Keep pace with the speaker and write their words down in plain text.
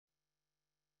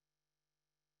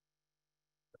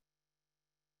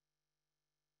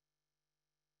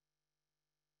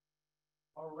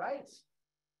All right.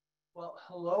 Well,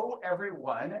 hello,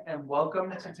 everyone, and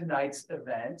welcome to tonight's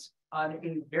event on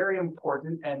a very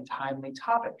important and timely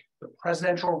topic, the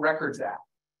Presidential Records Act.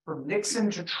 From Nixon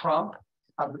to Trump,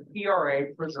 how the PRA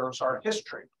preserves our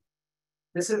history.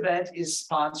 This event is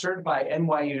sponsored by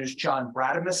NYU's John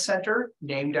Brademas Center,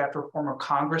 named after former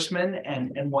Congressman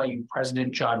and NYU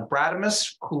President John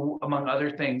Brademas, who, among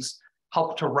other things,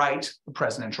 helped to write the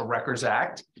Presidential Records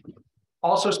Act.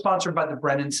 Also sponsored by the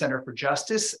Brennan Center for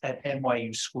Justice at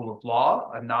NYU School of Law,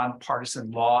 a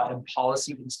nonpartisan law and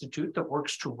policy institute that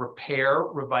works to repair,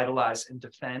 revitalize, and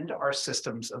defend our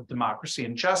systems of democracy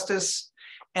and justice,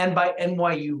 and by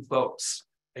NYU Votes,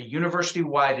 a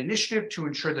university-wide initiative to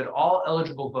ensure that all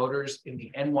eligible voters in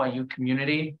the NYU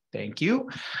community, thank you,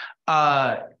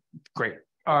 great,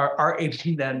 are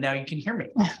able, now you can hear me,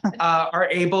 are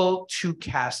able to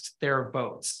cast their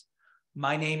votes.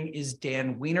 My name is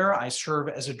Dan Weiner. I serve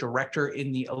as a director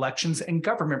in the Elections and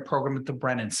Government program at the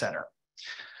Brennan Center.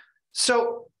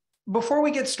 So before we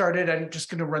get started, I'm just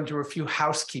going to run through a few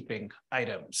housekeeping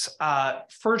items.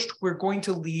 First, we're going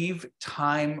to leave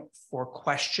time for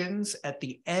questions at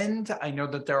the end. I know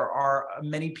that there are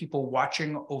many people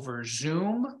watching over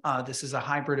Zoom. This is a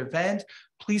hybrid event.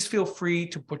 Please feel free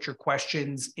to put your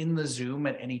questions in the Zoom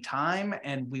at any time,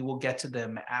 and we will get to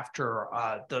them after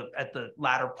at the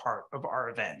latter part of our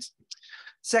event.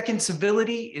 Second,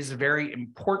 civility is very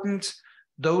important.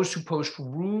 Those who post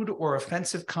rude or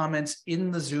offensive comments in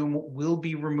the Zoom will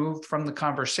be removed from the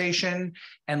conversation.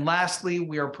 And lastly,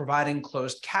 we are providing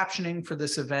closed captioning for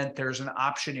this event. There's an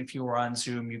option if you are on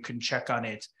Zoom, you can check on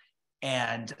it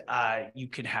and you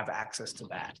can have access to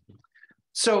that.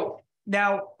 So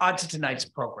now on to tonight's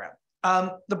program.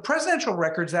 The Presidential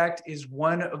Records Act is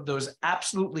one of those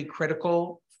absolutely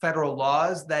critical federal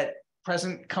laws that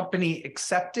present company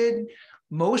accepted.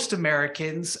 Most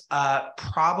Americans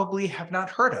probably have not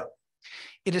heard of.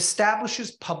 It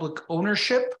establishes public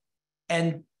ownership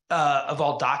and of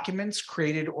all documents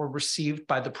created or received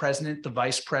by the president, the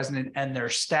vice president, and their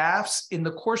staffs in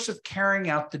the course of carrying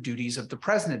out the duties of the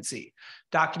presidency.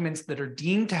 Documents that are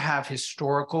deemed to have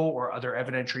historical or other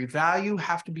evidentiary value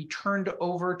have to be turned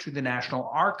over to the National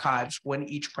Archives when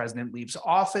each president leaves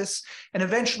office, and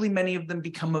eventually many of them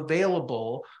become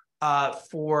available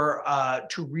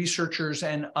to researchers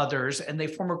and others, and they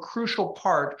form a crucial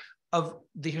part of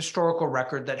the historical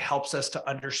record that helps us to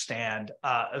understand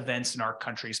events in our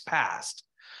country's past.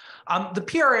 The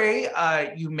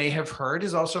PRA, you may have heard,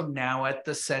 is also now at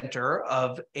the center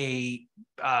of a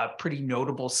pretty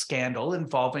notable scandal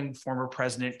involving former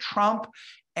President Trump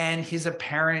and his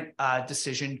apparent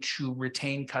decision to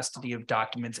retain custody of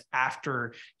documents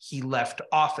after he left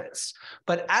office.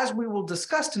 But as we will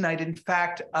discuss tonight, in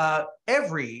fact,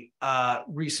 every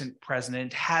recent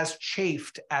president has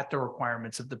chafed at the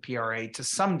requirements of the PRA to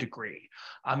some degree.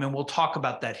 And we'll talk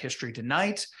about that history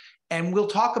tonight. And we'll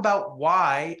talk about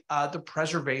why the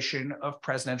preservation of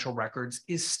presidential records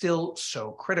is still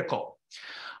so critical.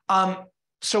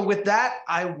 So with that,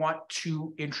 I want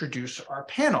to introduce our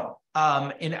panel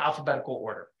in alphabetical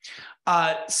order.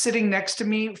 Sitting next to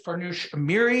me, Farnoosh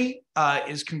Amiri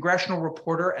is congressional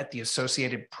reporter at the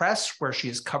Associated Press, where she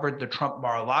has covered the Trump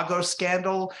Mar-a-Lago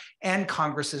scandal and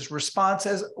Congress's response,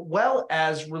 as well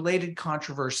as related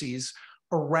controversies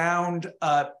around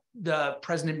the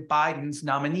President Biden's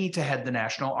nominee to head the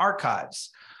National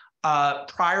Archives.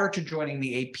 Prior to joining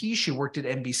the AP, she worked at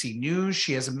NBC News.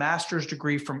 She has a master's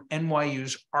degree from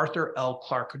NYU's Arthur L.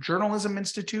 Clarke Journalism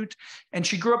Institute, and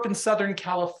she grew up in Southern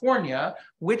California,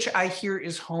 which I hear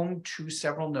is home to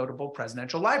several notable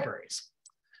presidential libraries.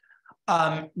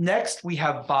 Next, we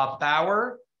have Bob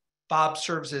Bauer. Bob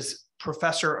serves as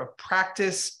professor of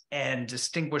practice and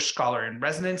distinguished scholar in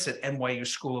residence at NYU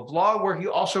School of Law, where he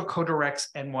also co-directs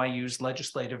NYU's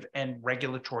Legislative and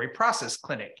Regulatory Process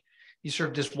Clinic. He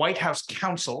served as White House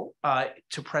counsel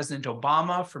to President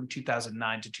Obama from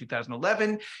 2009 to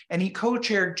 2011, and he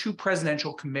co-chaired 2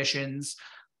 presidential commissions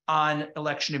on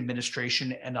election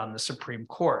administration and on the Supreme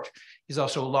Court. He's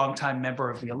also a longtime member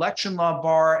of the election law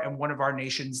bar and one of our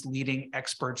nation's leading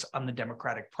experts on the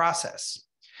democratic process.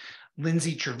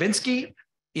 Lindsay Chervinsky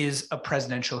is a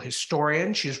presidential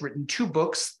historian. She has written 2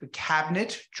 books, The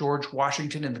Cabinet, George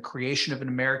Washington and the Creation of an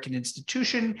American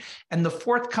Institution, and the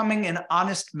forthcoming and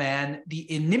honest man, the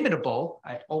inimitable,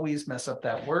 I always mess up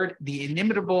that word, the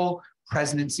inimitable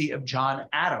presidency of John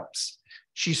Adams.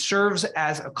 She serves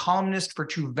as a columnist for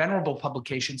 2 venerable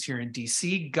publications here in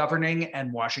DC, Governing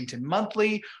and Washington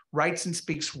Monthly, writes and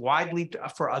speaks widely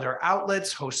for other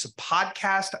outlets, hosts a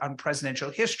podcast on presidential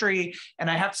history, and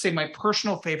I have to say my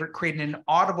personal favorite, created an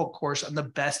Audible course on the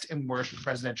best and worst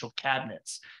presidential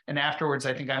cabinets. And afterwards,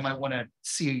 I think I might want to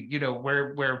see,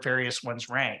 where various ones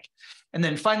rank. And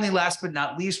then finally, last but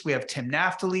not least, we have Tim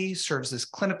Naftali, serves as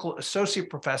Clinical Associate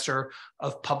Professor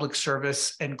of Public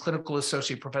Service and Clinical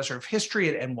Associate Professor of History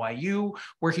at NYU,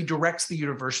 where he directs the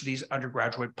university's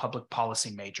undergraduate public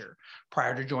policy major.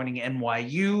 Prior to joining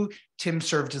NYU, Tim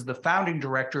served as the founding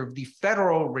director of the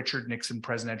Federal Richard Nixon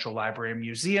Presidential Library and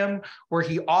Museum, where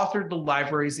he authored the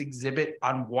library's exhibit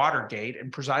on Watergate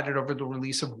and presided over the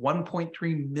release of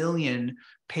 1.3 million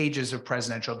pages of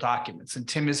presidential documents. And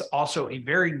Tim is also a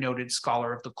very noted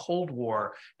scholar of the Cold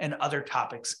War and other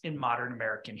topics in modern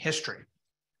American history.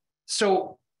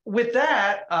 So with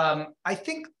that, I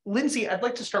think, Lindsay, I'd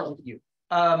like to start with you.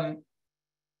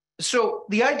 So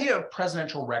the idea of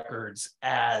presidential records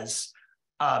as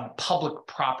public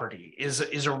property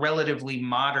is a relatively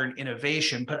modern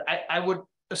innovation, but I would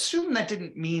assume that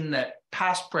didn't mean that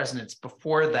past presidents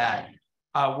before that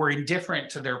were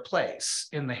indifferent to their place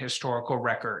in the historical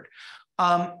record.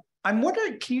 I'm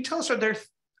wondering, can you tell us,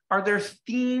 are there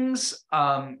themes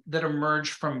that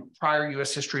emerge from prior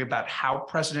U.S. history about how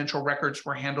presidential records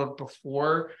were handled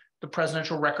before the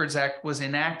Presidential Records Act was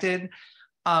enacted?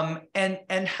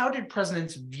 And how did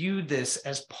presidents view this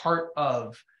as part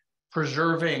of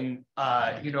preserving,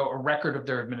 a record of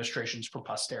their administrations for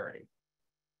posterity?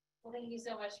 Well, thank you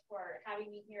so much for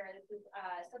having me here. This is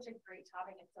such a great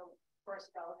topic and so, of course,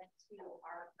 relevant to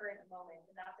our current moment,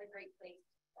 and that's a great place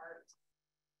to start.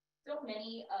 So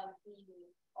many of the,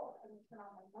 let me turn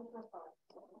on my microphone.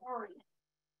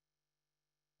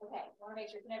 Okay, I want to make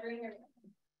sure, can everyone hear me?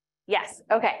 Yes,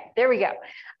 okay, there we go.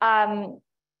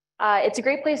 It's a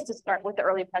great place to start with the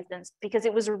early presidents because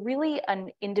it was really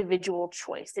an individual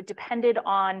choice. It depended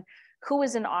on who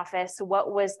was in office,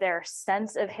 what was their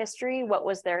sense of history, what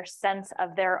was their sense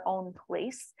of their own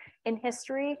place in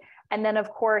history, and then, of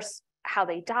course, how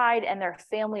they died and their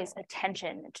family's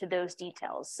attention to those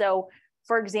details. So,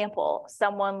 for example,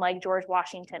 someone like George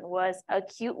Washington was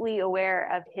acutely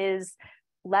aware of his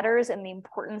letters and the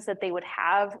importance that they would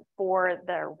have for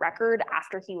the record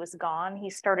after he was gone.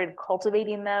 He started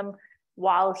cultivating them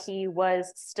while he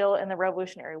was still in the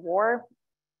Revolutionary War,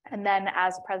 and then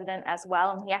as president as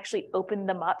well. And he actually opened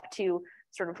them up to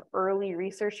sort of early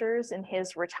researchers in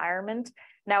his retirement.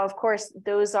 Now, of course,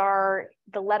 those are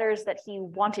the letters that he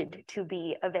wanted to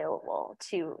be available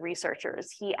to researchers.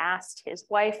 He asked his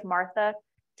wife, Martha,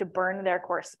 to burn their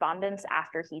correspondence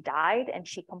after he died, and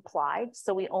she complied.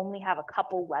 So we only have a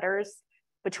couple letters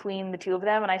between the two of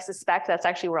them, and I suspect that's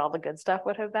actually where all the good stuff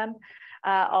would have been,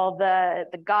 all the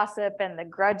gossip and the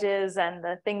grudges and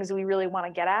the things we really want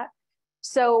to get at.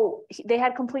 So they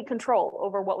had complete control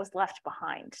over what was left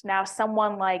behind. Now,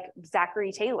 someone like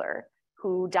Zachary Taylor,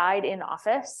 who died in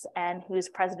office and whose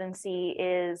presidency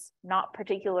is not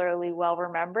particularly well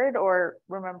remembered or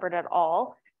remembered at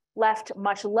all, left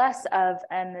much less of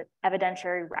an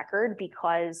evidentiary record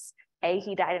because A,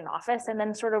 he died in office and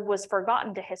then sort of was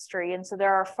forgotten to history. And so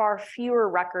there are far fewer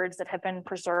records that have been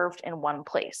preserved in one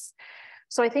place.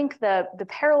 So I think the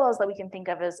parallels that we can think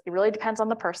of is it really depends on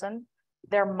the person,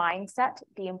 their mindset,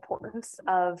 the importance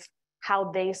of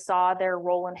how they saw their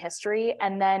role in history,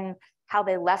 and then how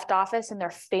they left office and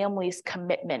their family's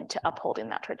commitment to upholding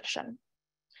that tradition.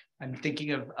 I'm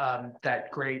thinking of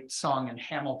that great song in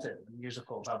Hamilton, the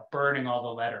musical, about burning all the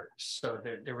letters. So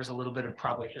there was a little bit of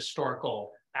probably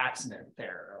historical accident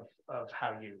there of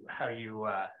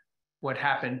what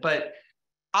happened. But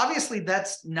obviously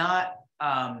that's not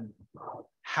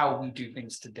how we do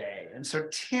things today. And so,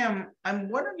 Tim, I'm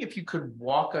wondering if you could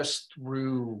walk us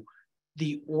through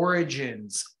the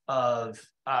origins of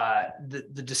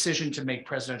the decision to make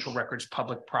presidential records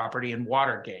public property in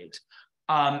Watergate.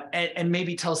 And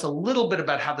maybe tell us a little bit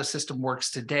about how the system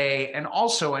works today. And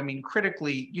also, I mean,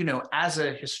 critically, as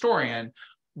a historian,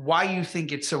 why you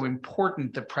think it's so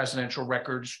important that presidential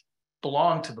records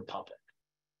belong to the public.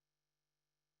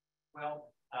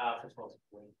 Well, first of all, it's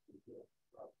great to be here.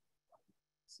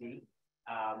 See,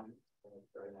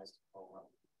 it's very nice to follow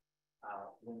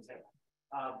up. Wednesday.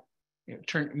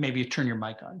 Maybe turn your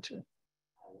mic on too.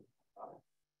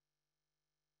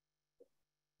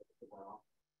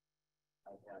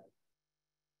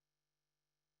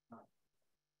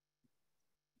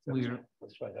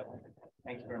 Let's try that one.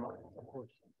 Thank you very much. Of course.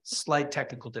 Slight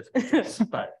technical difficulties,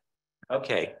 but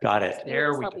okay, got it.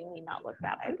 There we helping me not look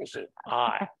bad. I appreciate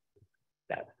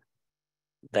that.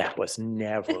 That was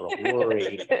never a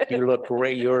worry. You look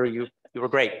great. You were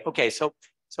great. Okay, so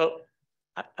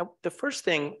The first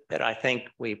thing that I think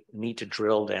we need to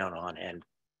drill down on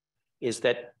is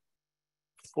that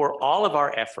for all of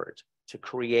our effort to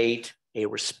create a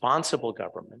responsible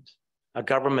government, a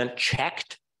government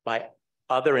checked by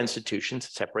other institutions,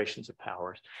 separations of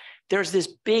powers, there's this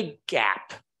big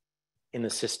gap in the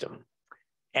system.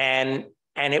 And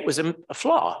it was a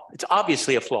flaw. It's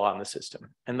obviously a flaw in the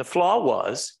system. And the flaw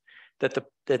was that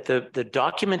the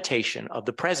documentation of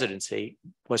the presidency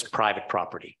was private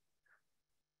property.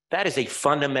 That is a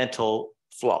fundamental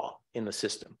flaw in the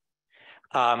system.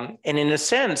 And in a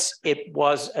sense, it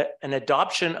was an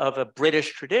adoption of a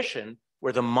British tradition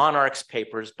where the monarch's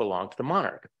papers belong to the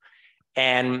monarch.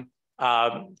 And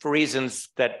for reasons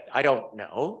that I don't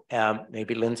know,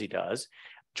 maybe Lindsay does,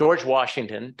 George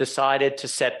Washington decided to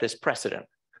set this precedent.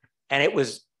 And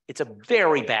it's a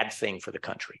very bad thing for the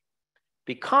country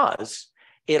because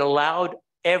it allowed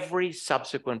every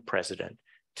subsequent president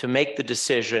to make the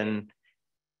decision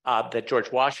that George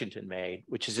Washington made,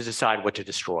 which is to decide what to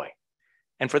destroy.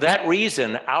 And for that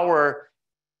reason, our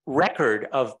record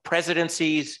of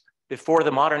presidencies before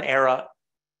the modern era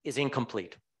is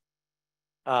incomplete.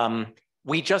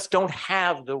 We just don't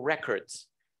have the records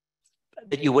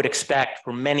that you would expect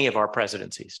for many of our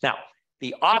presidencies. Now,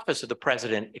 the office of the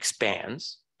president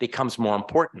expands, becomes more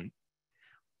important,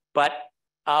 but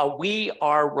we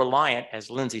are reliant, as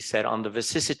Lindsay said, on the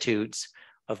vicissitudes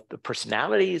of the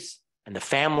personalities and the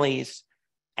families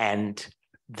and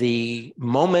the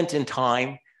moment in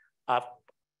time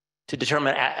to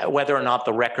determine whether or not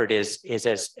the record is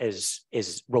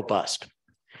robust.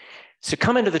 So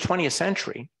come into the 20th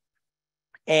century,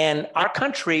 and our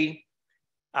country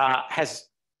has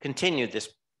continued this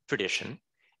tradition.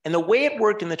 And the way it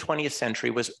worked in the 20th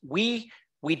century was we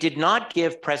did not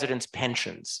give presidents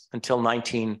pensions until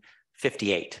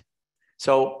 1958.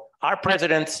 So our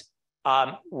presidents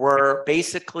were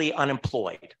basically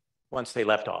unemployed once they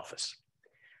left office.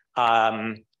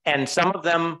 And some of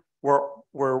them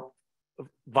were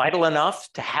vital enough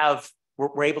to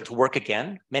were able to work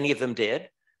again. Many of them did.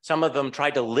 Some of them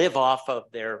tried to live off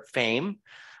of their fame.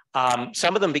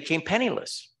 Some of them became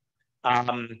penniless.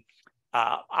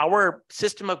 Our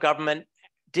system of government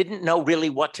didn't know really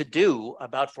what to do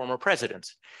about former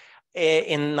presidents.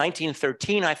 In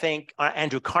 1913, I think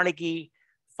Andrew Carnegie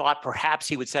thought perhaps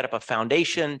he would set up a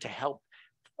foundation to help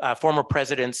former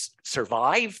presidents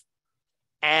survive.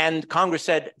 And Congress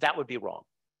said that would be wrong.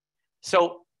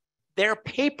 So their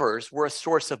papers were a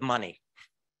source of money.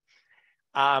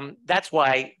 That's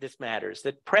why this matters,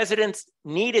 that presidents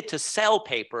needed to sell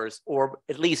papers or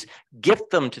at least gift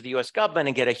them to the US government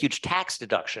and get a huge tax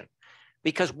deduction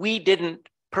because we didn't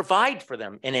provide for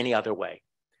them in any other way.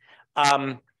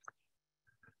 The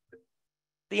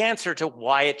answer to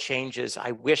why it changes,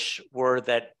 I wish, were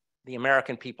that the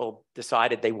American people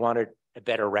decided they wanted a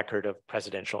better record of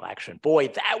presidential action. Boy,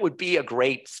 that would be a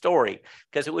great story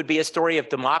because it would be a story of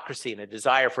democracy and a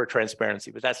desire for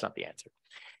transparency, but that's not the answer.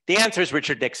 The answer is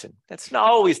Richard Nixon. That's not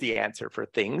always the answer for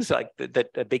things like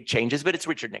the big changes, but it's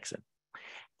Richard Nixon.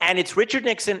 And it's Richard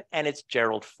Nixon and it's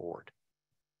Gerald Ford.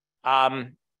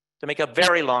 To make a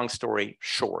very long story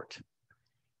short,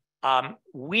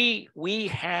 we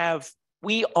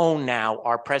own now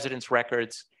our president's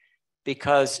records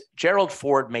because Gerald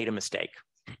Ford made a mistake.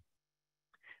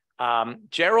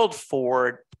 Gerald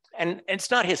Ford, and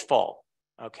it's not his fault,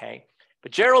 okay?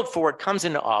 But Gerald Ford comes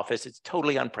into office. It's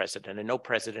totally unprecedented. No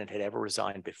president had ever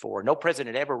resigned before. No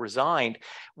president ever resigned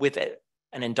with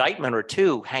an indictment or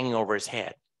two hanging over his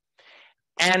head.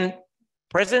 And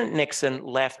President Nixon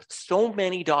left so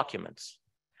many documents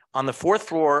on the 4th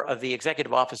floor of the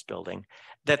executive office building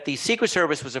that the Secret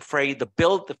Service was afraid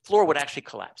the floor would actually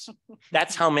collapse.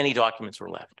 That's how many documents were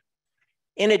left.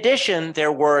 In addition,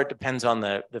 there were, it depends on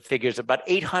the figures, about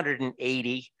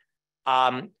 880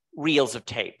 reels of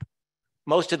tape.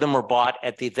 Most of them were bought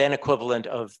at the then equivalent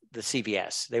of the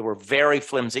CVS. They were very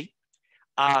flimsy,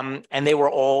 and they were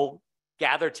all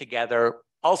gathered together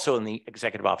also in the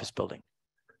executive office building.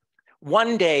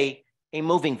 One day, a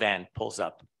moving van pulls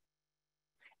up,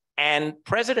 and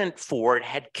President Ford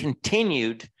had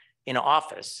continued in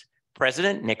office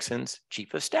President Nixon's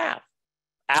chief of staff,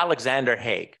 Alexander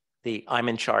Haig, the I'm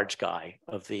in charge guy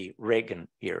of the Reagan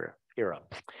era.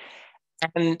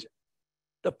 And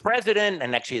the president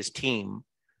and actually his team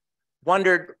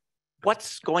wondered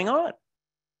what's going on.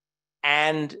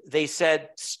 And they said,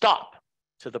 stop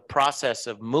to the process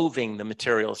of moving the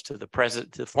materials to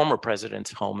the former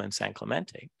president's home in San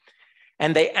Clemente.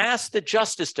 And they asked the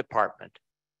Justice Department,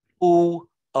 who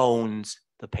owns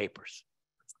the papers?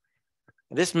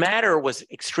 This matter was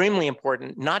extremely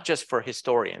important, not just for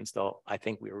historians, though I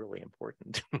think we were really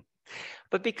important,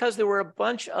 but because there were a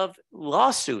bunch of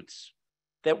lawsuits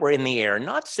that were in the air,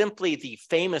 not simply the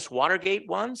famous Watergate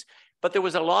ones, but there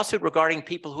was a lawsuit regarding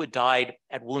people who had died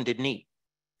at Wounded Knee.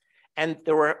 And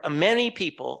there were many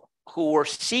people who were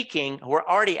seeking, who were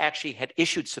already actually had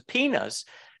issued subpoenas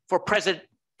for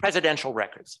presidential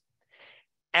records.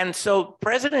 And so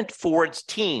President Ford's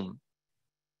team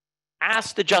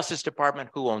asked the Justice Department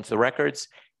who owns the records,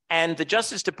 and the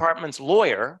Justice Department's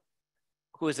lawyer,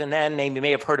 who is a man named, you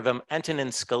may have heard of him, Antonin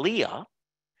Scalia,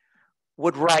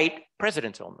 would write,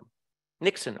 presidents own them.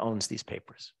 Nixon owns these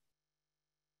papers.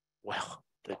 Well,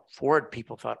 the Ford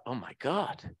people thought, oh my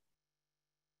God,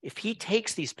 if he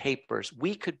takes these papers,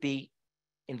 we could be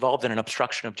involved in an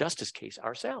obstruction of justice case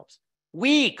ourselves.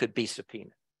 We could be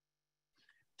subpoenaed.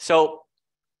 So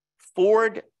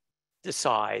Ford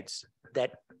decides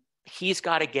that he's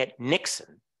got to get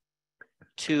Nixon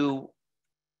to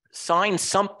sign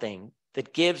something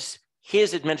that gives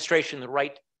his administration the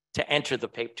right to enter the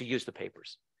paper, to use the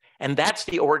papers. And that's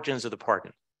the origins of the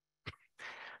pardon.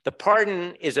 The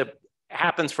pardon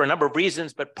happens for a number of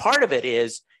reasons, but part of it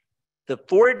is the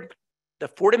Ford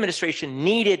administration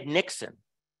needed Nixon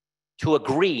to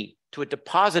agree to a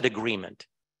deposit agreement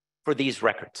for these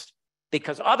records,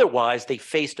 because otherwise they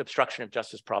faced obstruction of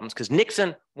justice problems, because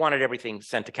Nixon wanted everything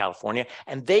sent to California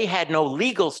and they had no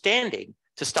legal standing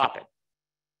to stop it.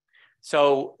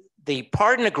 So the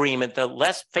pardon agreement, the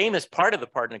less famous part of the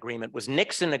pardon agreement, was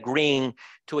Nixon agreeing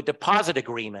to a deposit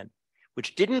agreement,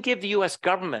 which didn't give the US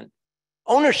government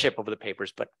ownership over the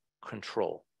papers, but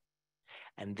control.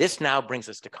 And this now brings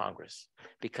us to Congress,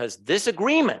 because this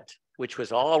agreement, which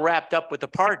was all wrapped up with the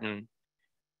pardon,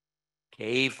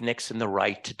 gave Nixon the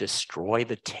right to destroy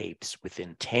the tapes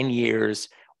within 10 years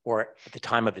or at the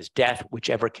time of his death,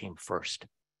 whichever came first.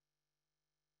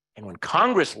 And when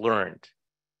Congress learned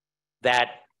that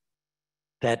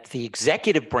the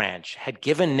executive branch had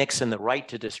given Nixon the right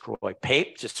to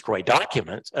destroy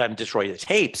documents, destroy the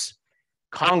tapes,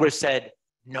 Congress said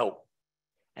no.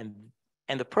 And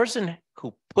the person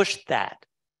who pushed that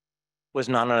was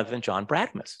none other than John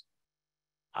Brademas,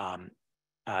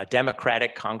 a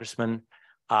Democratic congressman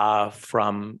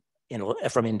from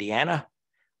Indiana.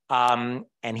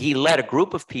 And he led a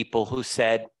group of people who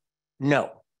said,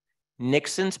 no,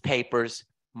 Nixon's papers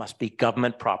must be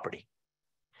government property.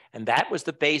 And that was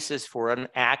the basis for an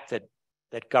act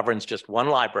that governs just one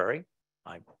library.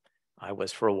 I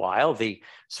was for a while the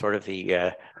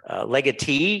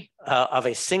legatee of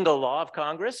a single law of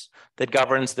Congress that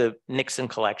governs the Nixon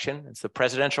collection. It's the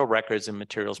Presidential Records and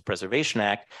Materials Preservation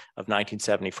Act of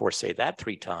 1974, say that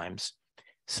 3 times,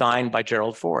 signed by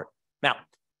Gerald Ford. Now,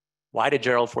 why did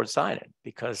Gerald Ford sign it?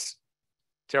 Because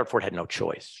Gerald Ford had no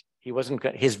choice.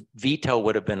 His veto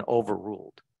would have been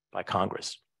overruled by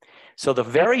Congress. So the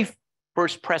very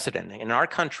first precedent in our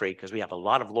country, because we have a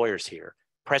lot of lawyers here,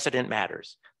 precedent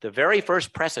matters. The very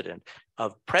first precedent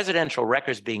of presidential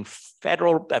records being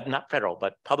federal, not federal,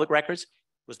 but public records,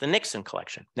 was the Nixon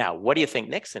collection. Now, what do you think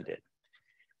Nixon did?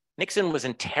 Nixon was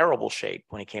in terrible shape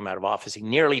when he came out of office. He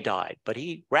nearly died, but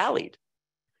he rallied.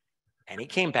 And he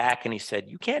came back and he said,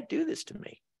 you can't do this to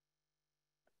me.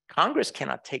 Congress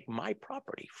cannot take my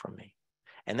property from me.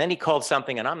 And then he called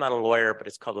something, and I'm not a lawyer, but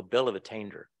it's called a bill of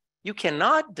attainder. You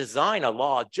cannot design a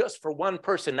law just for one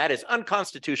person. That is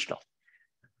unconstitutional.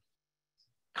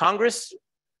 Congress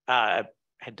had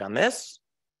done this,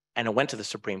 and it went to the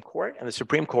Supreme Court, and the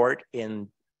Supreme Court in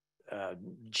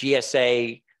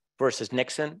GSA versus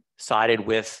Nixon sided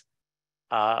with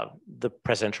the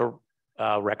Presidential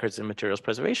Records and Materials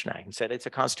Preservation Act and said it's a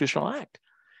constitutional act.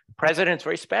 The president's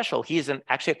very special. He's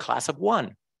actually a class of 1.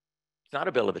 It's not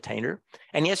a bill of attainder.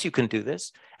 And yes, you can do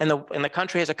this. And the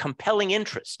country has a compelling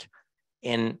interest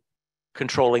in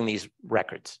controlling these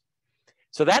records.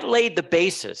 So that laid the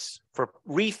basis for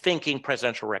rethinking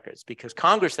presidential records, because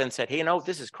Congress then said, hey, you know,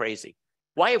 this is crazy.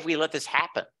 Why have we let this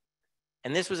happen?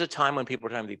 And this was a time when people were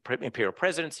talking about the imperial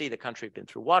presidency. The country had been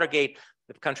through Watergate.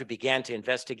 The country began to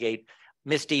investigate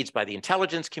misdeeds by the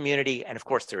intelligence community. And of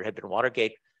course, there had been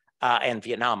Watergate and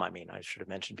Vietnam. I should have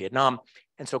mentioned Vietnam.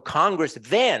 And so Congress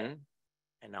then,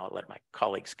 and now I'll let my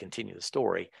colleagues continue the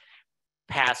story,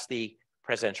 passed the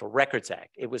Presidential Records Act.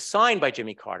 It was signed by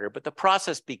Jimmy Carter, but the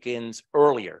process begins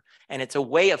earlier. And it's a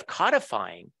way of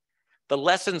codifying the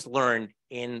lessons learned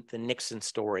in the Nixon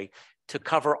story to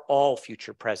cover all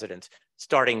future presidents,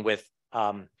 starting with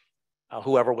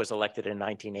whoever was elected in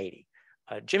 1980.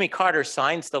 Jimmy Carter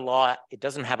signs the law. It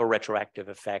doesn't have a retroactive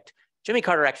effect. Jimmy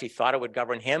Carter actually thought it would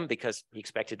govern him because he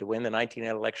expected to win the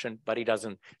 1980 election, but he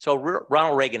doesn't. So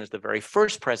Ronald Reagan is the very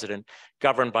first president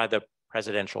governed by the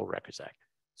Presidential Records Act.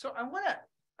 So I want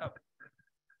to,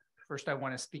 First, I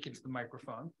want to speak into the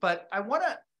microphone, but I want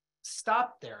to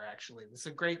stop there, actually. This is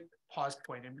a great pause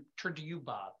point, and turn to you,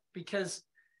 Bob, because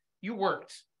you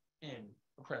worked in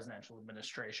a presidential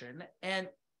administration. And,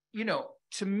 you know,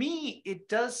 to me, it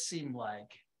does seem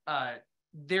like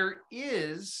there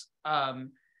is,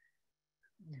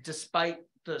 despite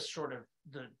the sort of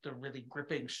the really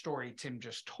gripping story Tim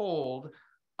just told,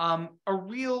 a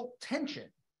real tension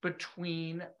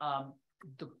between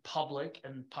the public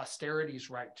and posterity's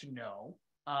right to know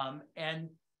and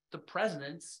the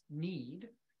president's need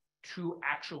to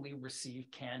actually receive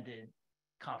candid,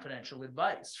 confidential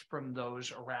advice from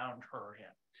those around her or him.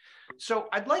 So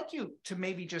I'd like you to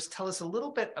maybe just tell us a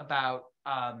little bit about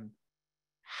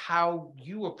how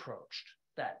you approached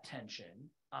that tension,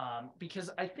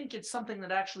 because I think it's something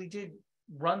that actually did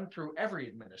run through every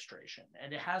administration,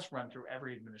 and it has run through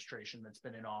every administration that's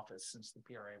been in office since the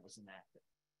PRA was enacted.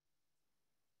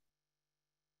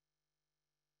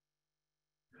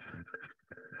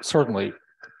 Certainly,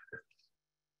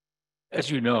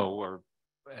 as you know, or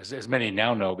as many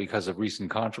now know because of recent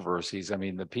controversies, I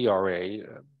mean, the PRA,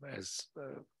 as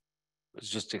was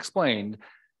just explained,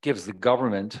 gives the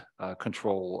government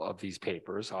control of these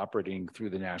papers operating through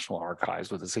the National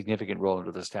Archives with a significant role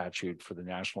under the statute for the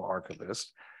National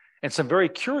Archivist, and some very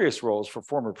curious roles for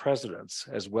former presidents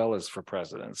as well as for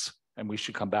presidents. And we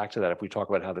should come back to that if we talk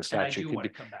about how the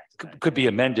statute could be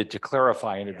amended to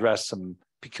clarify and address some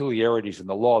peculiarities in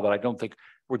the law that I don't think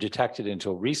were detected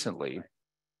until recently.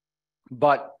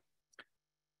 But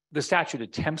the statute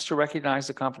attempts to recognize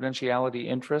the confidentiality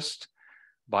interest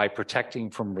by protecting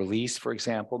from release, for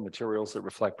example, materials that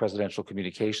reflect presidential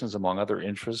communications, among other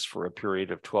interests, for a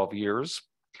period of 12 years.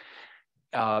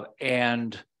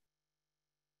 And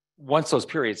once those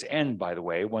periods end, by the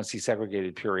way, once these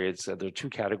segregated periods, there are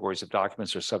two categories of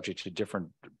documents are subject to different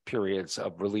periods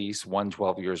of release, one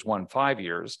 12 years, one 5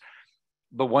 years.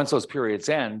 But once those periods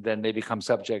end, then they become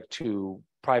subject to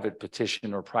private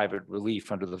petition or private relief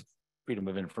under the Freedom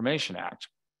of Information Act.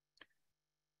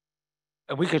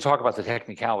 And we could talk about the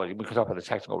technicality, we could talk about the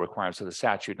technical requirements of the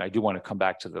statute, and I do want to come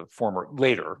back to the former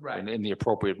later, right, in the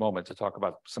appropriate moment to talk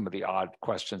about some of the odd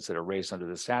questions that are raised under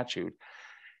the statute.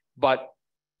 But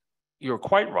you're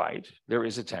quite right, there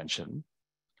is a tension.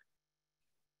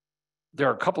 There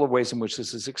are a couple of ways in which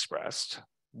this is expressed.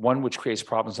 One which creates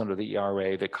problems under the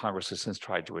ERA that Congress has since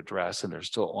tried to address, and there's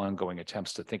still ongoing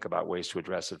attempts to think about ways to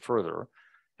address it further,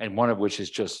 and one of which is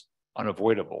just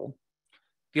unavoidable.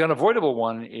 The unavoidable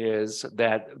one is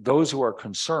that those who are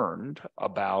concerned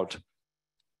about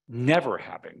never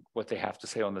having what they have to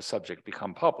say on the subject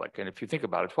become public, and if you think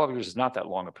about it, 12 years is not that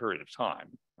long a period of time,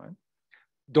 right?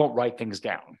 Don't write things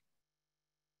down.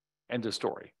 End of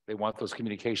story. They want those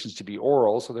communications to be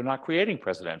oral, so they're not creating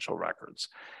presidential records.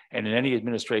 And in any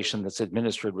administration that's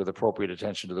administered with appropriate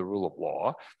attention to the rule of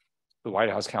law, the White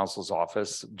House counsel's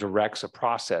office directs a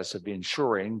process of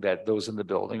ensuring that those in the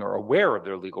building are aware of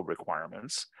their legal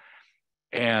requirements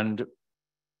and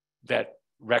that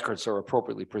records are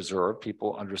appropriately preserved.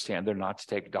 People understand they're not to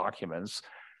take documents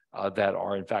that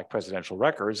are in fact presidential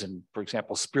records and, for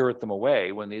example, spirit them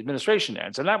away when the administration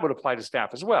ends. And that would apply to staff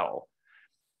as well.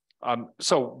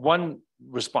 So one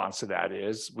response to that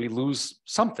is we lose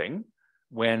something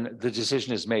when the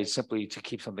decision is made simply to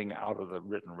keep something out of the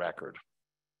written record.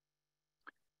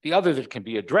 The other that can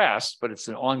be addressed, but it's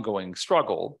an ongoing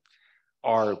struggle,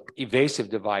 are evasive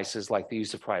devices like the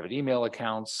use of private email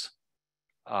accounts.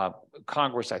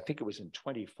 Congress, I think it was in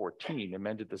 2014,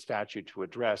 amended the statute to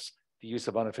address the use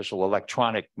of unofficial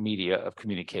electronic media of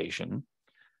communication.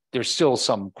 There's still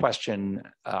some question.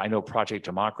 I know Project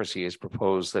Democracy has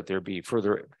proposed that there be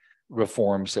further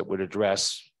reforms that would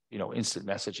address, you know, instant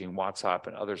messaging, WhatsApp,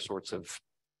 and other sorts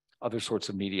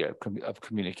of media of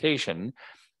communication.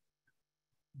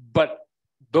 But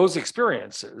those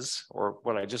experiences, or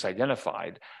what I just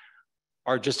identified,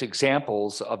 are just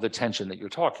examples of the tension that you're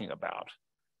talking about,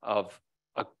 of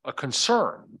a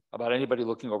concern about anybody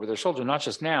looking over their shoulder, not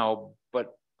just now,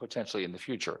 but potentially in the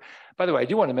future. By the way, I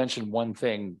do want to mention one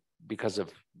thing because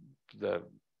of the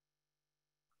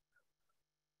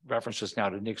reference just now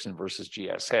to Nixon versus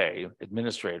GSA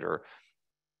administrator.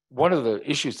 One of the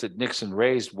issues that Nixon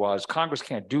raised was Congress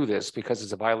can't do this because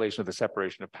it's a violation of the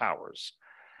separation of powers.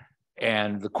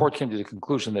 And the court came to the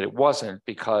conclusion that it wasn't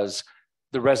because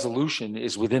the resolution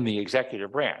is within the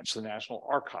executive branch. The National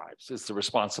Archives is the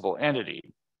responsible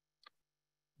entity.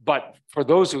 But for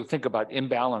those who think about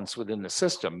imbalance within the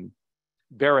system,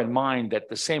 bear in mind that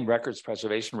the same records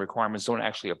preservation requirements don't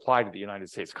actually apply to the United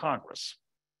States Congress.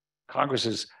 Congress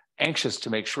is anxious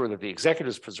to make sure that the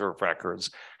executives preserve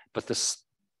records, but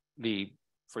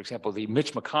for example, the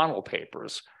Mitch McConnell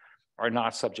papers are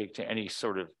not subject to any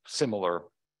sort of similar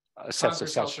sets of Congress also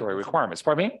statutory doesn't. requirements.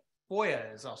 Pardon me?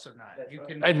 FOIA is also not. You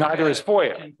can. And neither is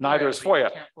FOIA. Neither is but you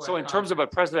FOIA. can't So in terms of a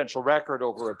presidential record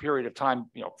over a period of time,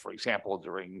 for example,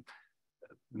 during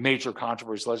major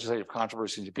controversies, legislative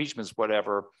controversies, impeachments,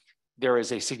 whatever, there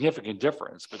is a significant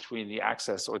difference between the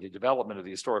access or the development of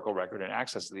the historical record and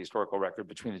access to the historical record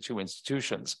between the two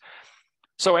institutions.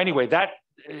 So anyway, that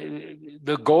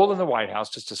the goal in the White House,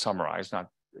 just to summarize,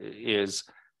 is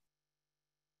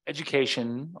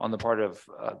education on the part of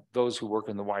those who work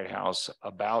in the White House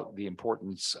about the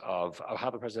importance of how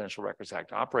the Presidential Records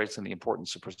Act operates and the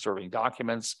importance of preserving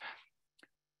documents,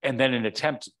 and then an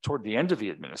attempt toward the end of the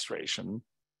administration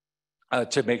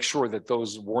to make sure that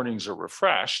those warnings are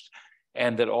refreshed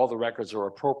and that all the records are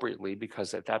appropriately,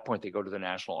 because at that point they go to the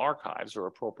National Archives, are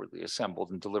appropriately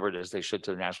assembled and delivered as they should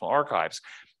to the National Archives.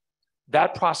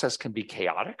 That process can be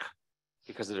chaotic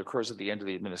because it occurs at the end of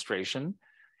the administration.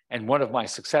 And one of my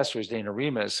successors, Dana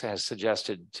Remus, has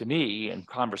suggested to me in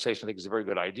conversation, I think is a very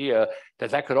good idea,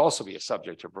 that could also be a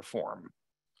subject of reform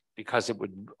because it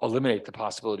would eliminate the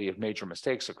possibility of major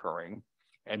mistakes occurring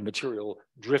and material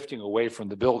drifting away from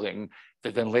the building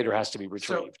that then later has to be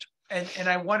retrieved. And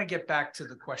I want to get back to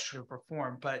the question of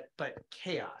reform, but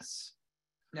chaos.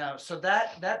 Now, so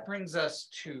that brings us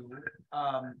to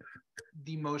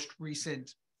the most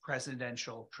recent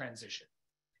presidential transition.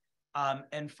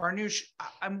 And Farnoosh,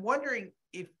 I'm wondering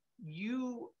if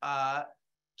you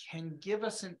can give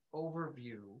us an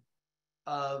overview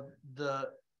of the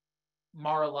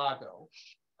Mar-a-Lago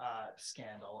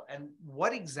scandal and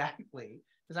what exactly,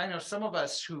 because I know some of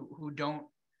us who don't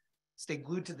stay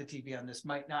glued to the TV on this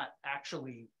might not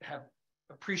actually have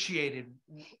appreciated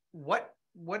what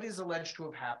is alleged to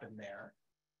have happened there,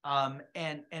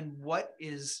 and what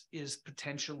is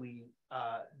potentially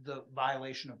the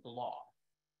violation of the law.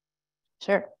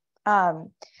 Sure.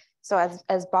 So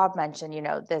as Bob mentioned,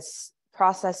 this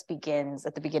process begins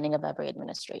at the beginning of every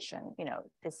administration.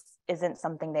 This isn't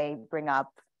something they bring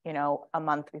up, a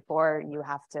month before you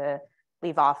have to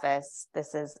leave office.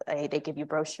 This is they give you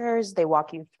brochures, they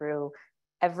walk you through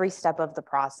every step of the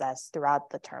process throughout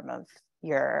the term of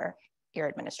your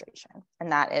administration.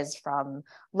 And that is from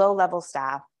low-level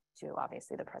staff to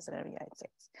obviously the President of the United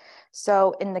States.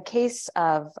 So in the case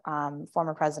of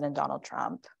former President Donald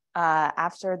Trump,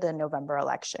 after the November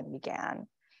election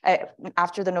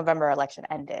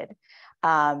ended,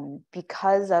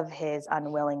 because of his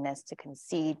unwillingness to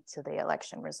concede to the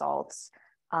election results,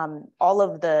 all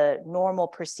of the normal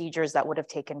procedures that would have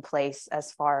taken place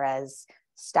as far as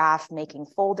staff making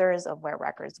folders of where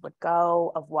records would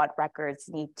go, of what records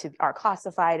are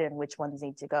classified and which ones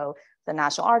need to go to the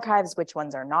National Archives, which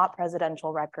ones are not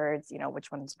presidential records,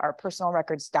 which ones are personal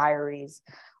records, diaries,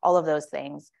 all of those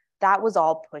things. That was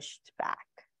all pushed back.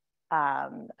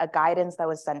 A guidance that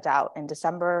was sent out in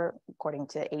December, according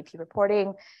to AP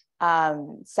reporting,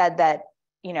 said that,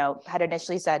 had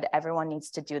initially said everyone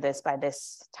needs to do this by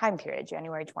this time period.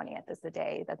 January 20th is the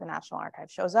day that the National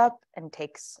Archive shows up and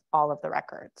takes all of the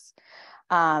records.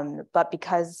 But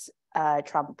because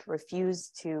Trump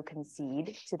refused to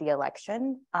concede to the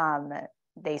election,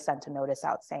 they sent a notice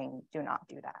out saying, do not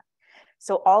do that.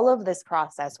 So all of this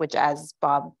process, which as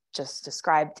Bob just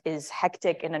described is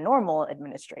hectic in a normal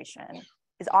administration,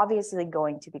 is obviously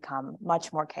going to become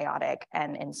much more chaotic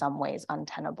and in some ways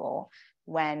untenable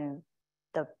when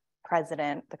the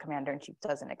president, the commander-in-chief,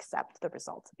 doesn't accept the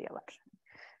results of the election.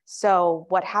 So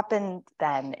what happened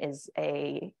then is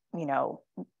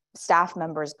staff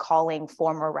members calling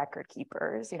former record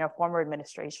keepers, former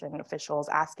administration officials,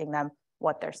 asking them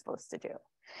what they're supposed to do.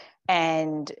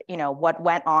 And, what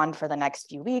went on for the next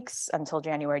few weeks until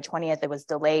January 20th, it was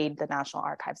delayed, the National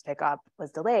Archives pickup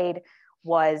was delayed,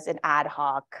 was an ad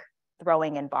hoc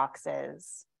throwing in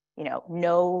boxes,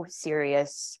 no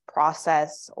serious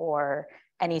process or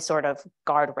any sort of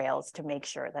guardrails to make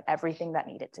sure that everything that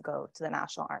needed to go to the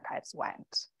National Archives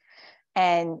went.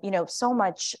 And, so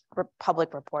much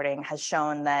public reporting has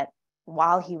shown that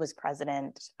while he was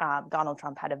president, Donald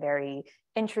Trump had a very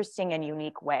interesting and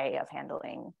unique way of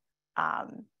handling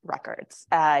records.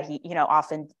 He,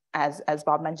 often, as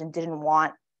Bob mentioned, didn't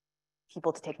want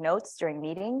people to take notes during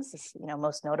meetings,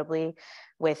 most notably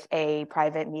with a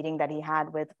private meeting that he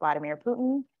had with Vladimir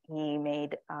Putin. He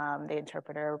made the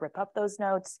interpreter rip up those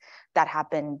notes. That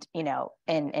happened,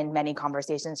 in many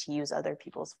conversations. He used other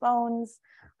people's phones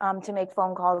to make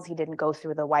phone calls. He didn't go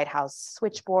through the White House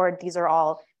switchboard. These are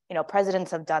all,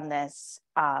 presidents have done this,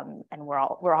 and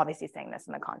we're obviously saying this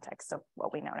in the context of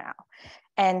what we know now.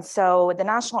 And so the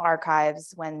National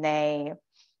Archives, when they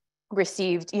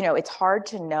received, it's hard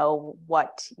to know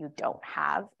what you don't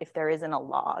have if there isn't a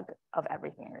log of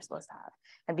everything you're supposed to have.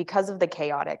 And because of the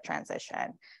chaotic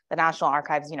transition, the National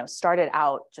Archives, started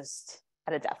out just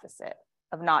at a deficit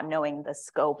of not knowing the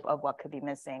scope of what could be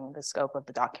missing, the scope of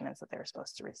the documents that they were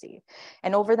supposed to receive.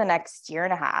 And over the next year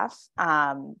and a half,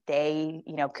 they,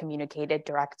 communicated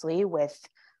directly with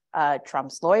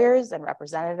Trump's lawyers and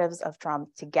representatives of Trump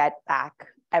to get back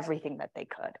everything that they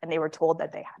could. And they were told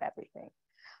that they had everything.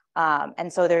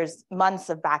 And so there's months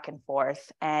of back and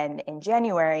forth. And in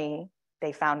January,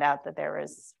 they found out that there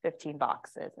was 15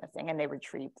 boxes missing, and they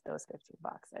retrieved those 15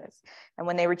 boxes. And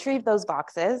when they retrieved those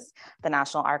boxes, the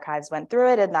National Archives went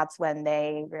through it, and that's when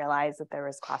they realized that there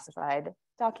was classified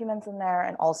documents in there,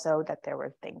 and also that there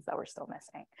were things that were still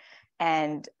missing.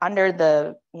 And under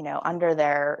the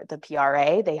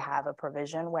PRA, they have a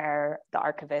provision where the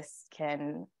archivists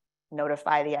can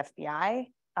notify the FBI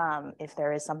if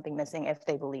there is something missing, if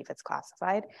they believe it's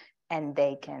classified, and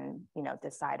they can,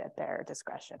 decide at their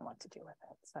discretion what to do with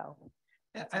it. So,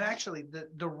 yeah, and actually,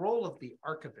 the role of the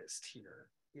archivist here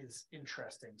is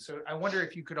interesting. So, I wonder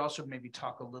if you could also maybe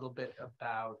talk a little bit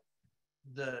about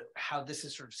how this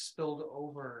is sort of spilled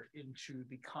over into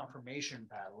the confirmation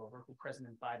battle over who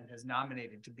President Biden has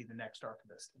nominated to be the next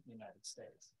archivist of the United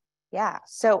States. Yeah,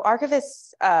 so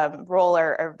archivists' role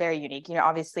are very unique.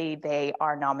 Obviously they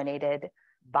are nominated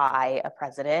by a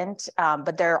president,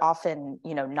 but they're often,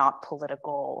 not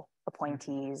political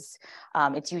appointees.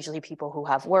 It's usually people who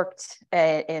have worked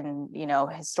in,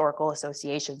 historical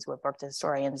associations, who have worked as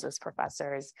historians, as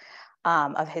professors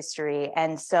of history.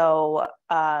 And so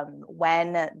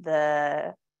when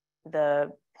the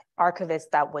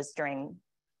archivist that was during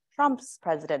Trump's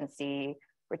presidency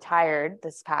retired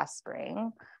this past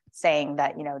spring, saying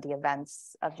that, the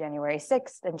events of January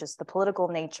 6th and just the political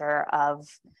nature of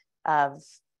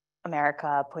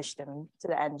America pushed him to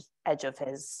the edge of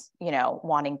his,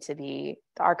 wanting to be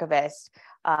the archivist.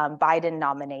 Biden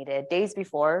nominated, days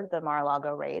before the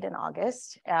Mar-a-Lago raid in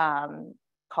August,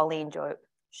 Colleen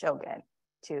Shogan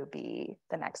to be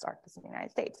the next archivist in the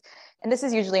United States. And this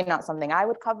is usually not something I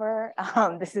would cover.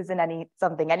 This isn't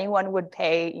something anyone would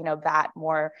pay, that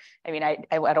more. I mean, I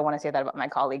don't want to say that about my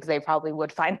colleagues. They probably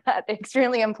would find that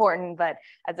extremely important, but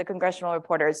as a congressional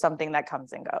reporter, it's something that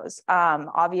comes and goes.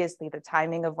 Obviously, the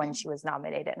timing of when she was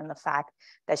nominated and the fact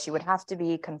that she would have to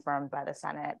be confirmed by the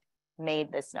Senate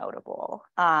made this notable.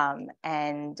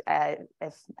 And I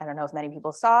don't know if many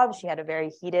people saw, she had a very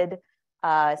heated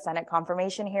Senate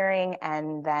confirmation hearing,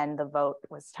 and then the vote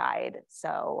was tied.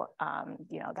 So,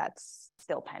 that's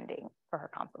still pending for her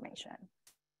confirmation.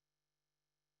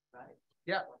 Right.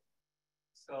 Yeah.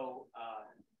 So,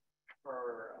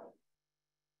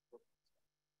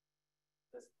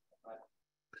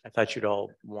 I thought you'd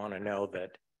all want to know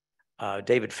that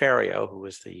David Ferriero, who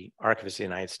was the archivist of the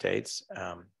United States,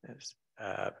 as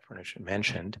Furnish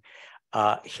mentioned,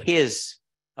 his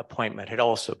appointment had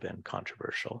also been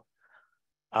controversial.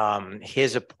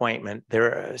 His appointment,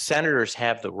 senators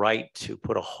have the right to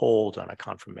put a hold on a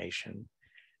confirmation.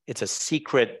 It's a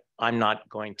secret. I'm not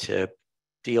going to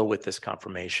deal with this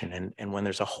confirmation. And when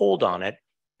there's a hold on it,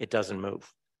 it doesn't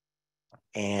move.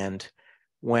 And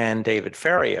when David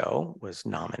Ferriero was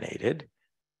nominated,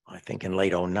 I think in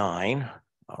late 2009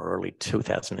 or early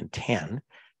 2010,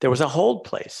 there was a hold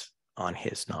placed on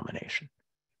his nomination.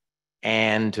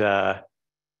 And I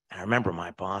remember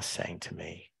my boss saying to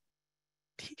me,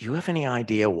 "Do you have any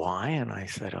idea why?" And I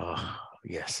said, "Oh,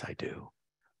 yes, I do.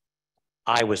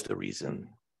 I was the reason.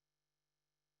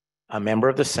 A member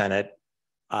of the Senate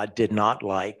did not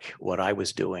like what I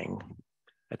was doing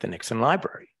at the Nixon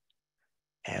Library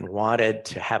and wanted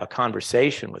to have a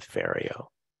conversation with Ferriero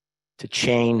to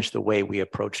change the way we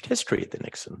approached history at the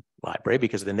Nixon Library,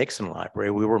 because at the Nixon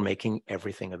Library, we were making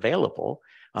everything available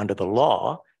under the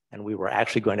law, and we were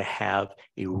actually going to have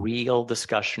a real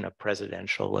discussion of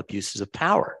presidential abuses of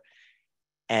power.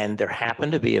 And there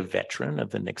happened to be a veteran of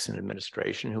the Nixon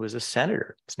administration who was a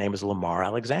senator. His name was Lamar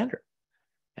Alexander.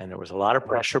 And there was a lot of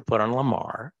pressure put on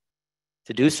Lamar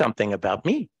to do something about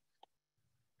me.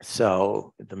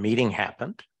 So the meeting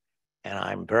happened, and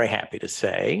I'm very happy to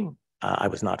say I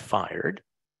was not fired.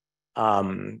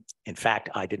 In fact,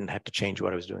 I didn't have to change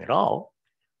what I was doing at all,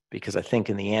 because I think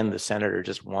in the end, the senator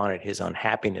just wanted his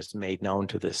unhappiness made known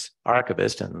to this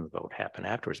archivist, and the vote happened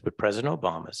afterwards. But President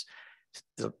Obama's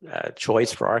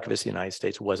choice for archivist of the United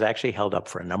States was actually held up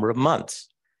for a number of months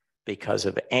because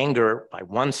of anger by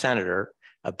one senator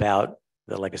about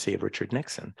the legacy of Richard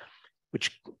Nixon,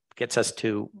 which gets us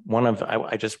to one of,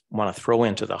 I just want to throw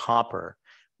into the hopper,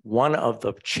 one of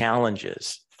the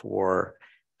challenges for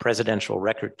presidential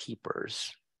record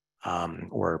keepers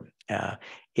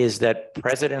is that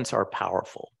presidents are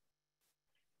powerful.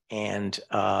 And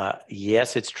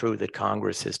yes, it's true that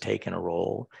Congress has taken a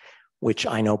role, which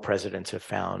I know presidents have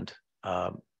found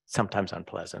sometimes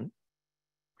unpleasant.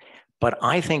 But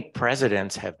I think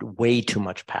presidents have way too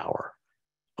much power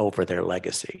over their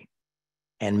legacy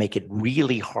and make it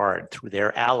really hard through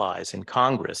their allies in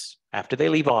Congress after they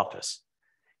leave office,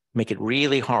 make it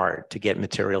really hard to get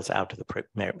materials out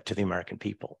to the American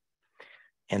people.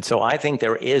 And so I think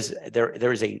there is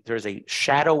a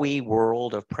shadowy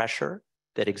world of pressure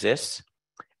that exists.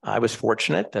 I was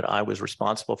fortunate that I was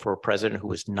responsible for a president who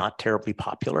was not terribly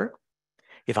popular.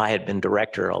 If I had been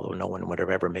director, although no one would have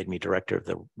ever made me director of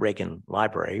the Reagan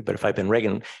Library, but if I'd been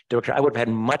Reagan director, I would have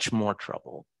had much more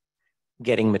trouble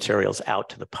getting materials out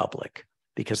to the public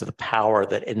because of the power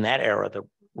that in that era the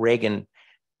Reagan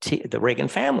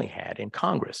family had in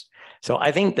Congress. So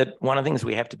I think that one of the things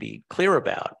we have to be clear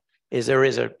about is there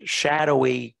is a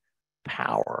shadowy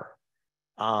power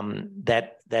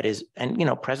that is, and you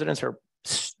know, presidents are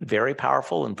very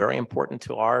powerful and very important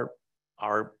to our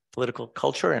political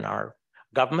culture and our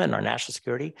government, our national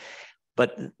security,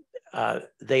 but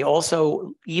they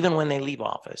also, even when they leave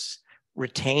office,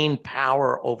 retain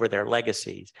power over their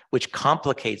legacies, which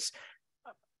complicates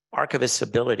archivists'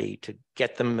 ability to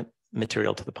get them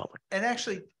material to the public. And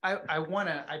actually,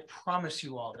 I promise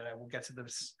you all that I will get to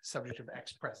the subject of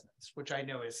ex-presidents, which I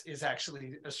know is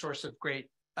actually a source of great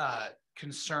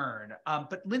concern.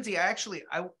 But Lindsay,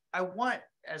 I want,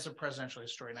 as a presidential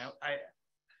historian,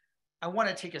 I want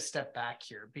to take a step back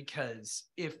here, because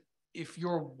if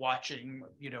you're watching,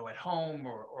 you know, at home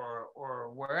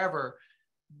or wherever,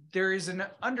 there is an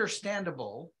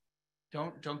understandable,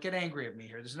 don't get angry at me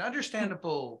here. There's an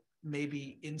understandable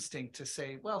maybe instinct to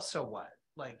say, well, so what?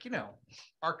 Like, you know,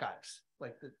 archives,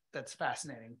 like that's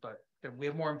fascinating, but we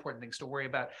have more important things to worry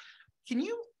about. Can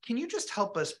you just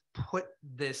help us put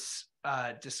this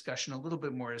discussion a little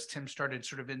bit more, as Tim started,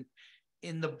 sort of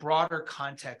in the broader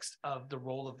context of the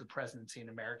role of the presidency in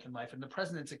American life and the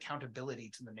president's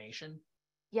accountability to the nation?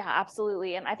 Yeah,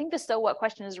 absolutely. And I think the so what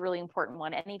question is a really important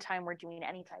one. Anytime we're doing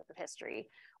any type of history,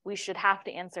 we should have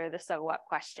to answer the so what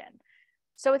question.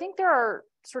 So I think there are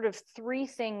sort of three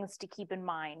things to keep in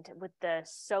mind with the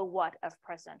so what of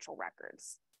presidential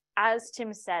records. As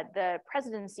Tim said, the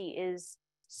presidency is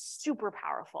super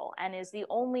powerful and is the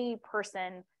only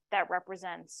person that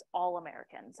represents all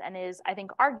Americans, and is, I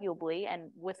think, arguably,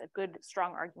 and with a good,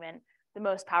 strong argument, the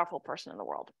most powerful person in the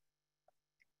world.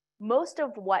 Most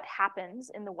of what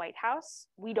happens in the White House,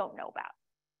 we don't know about.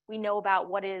 We know about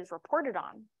what is reported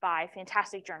on by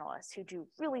fantastic journalists who do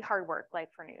really hard work, like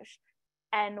Farnoosh,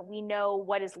 and we know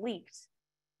what is leaked.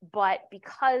 But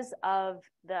because of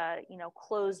the, you know,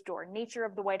 closed door nature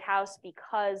of the White House,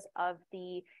 because of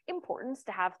the importance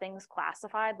to have things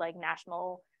classified, like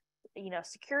national, you know,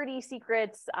 security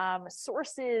secrets,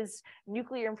 sources,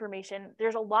 nuclear information,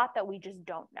 there's a lot that we just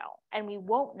don't know, and we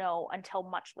won't know until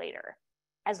much later,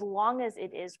 as long as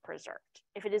it is preserved.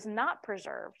 If it is not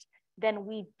preserved, then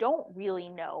we don't really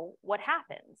know what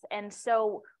happens. And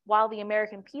so while the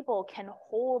American people can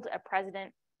hold a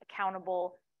president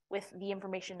accountable with the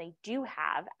information they do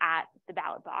have at the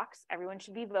ballot box, everyone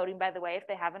should be voting, by the way, if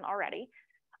they haven't already,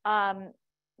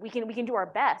 we can do our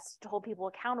best to hold people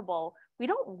accountable. We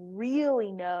don't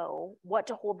really know what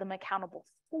to hold them accountable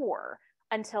for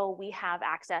until we have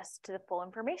access to the full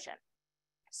information.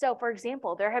 So, for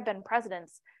example, there have been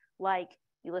presidents like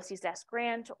Ulysses S.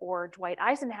 Grant or Dwight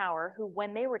Eisenhower who,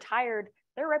 when they retired,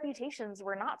 their reputations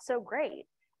were not so great.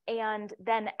 And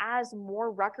then as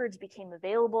more records became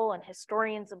available and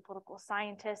historians and political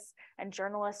scientists and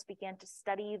journalists began to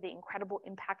study the incredible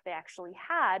impact they actually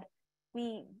had,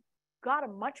 we got a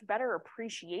much better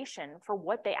appreciation for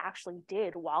what they actually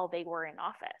did while they were in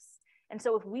office. And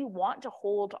so if we want to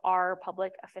hold our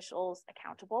public officials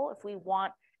accountable, if we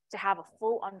want to have a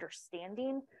full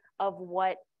understanding of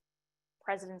what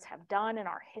presidents have done in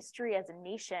our history as a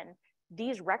nation,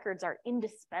 these records are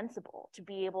indispensable to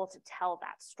be able to tell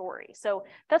that story. So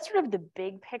that's sort of the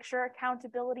big picture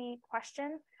accountability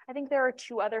question. I think there are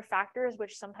two other factors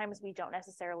which sometimes we don't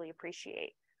necessarily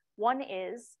appreciate. One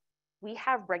is we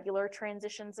have regular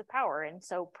transitions of power, and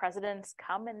so presidents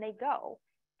come and they go.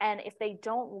 And if they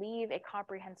don't leave a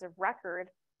comprehensive record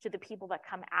to the people that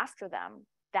come after them,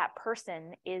 that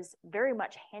person is very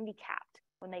much handicapped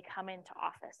when they come into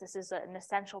office. This is an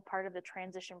essential part of the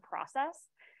transition process.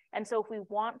 And so if we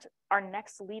want our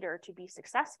next leader to be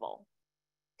successful,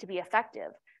 to be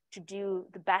effective, to do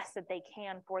the best that they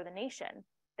can for the nation,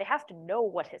 they have to know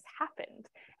what has happened.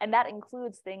 And that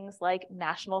includes things like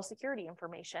national security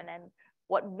information and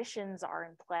what missions are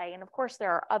in play. And of course,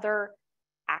 there are other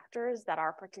actors that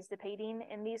are participating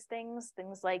in these things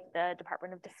like the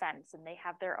Department of Defense, and they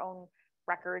have their own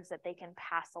records that they can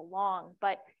pass along.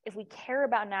 But if we care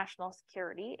about national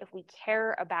security, if we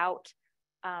care about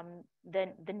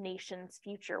the nation's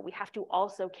future, we have to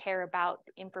also care about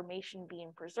the information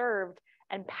being preserved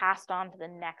and passed on to the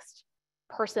next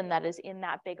person that is in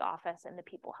that big office and the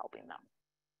people helping them.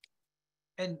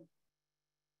 And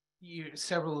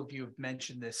several of you have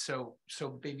mentioned this. So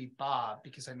maybe Bob,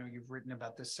 because I know you've written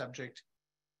about this subject,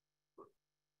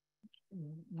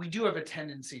 we do have a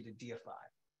tendency to deify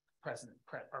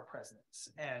our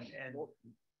presidents, and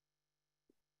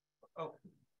oh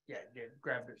yeah,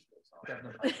 grab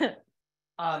it.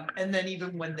 And then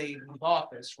even when they leave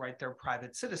office, right, they're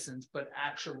private citizens, but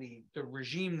actually the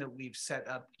regime that we've set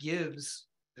up gives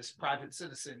this private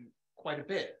citizen quite a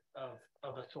bit of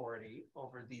authority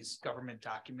over these government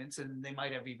documents, and they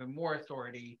might have even more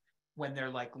authority when they're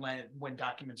like when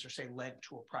documents are, say, lent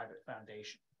to a private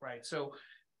foundation, right? So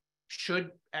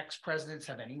should ex-presidents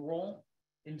have any role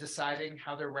in deciding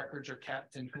how their records are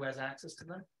kept and who has access to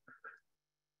them?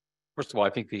 First of all, I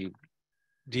think the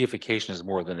deification is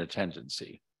more than a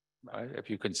tendency, right? If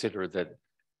you consider that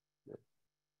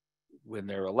when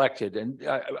they're elected, and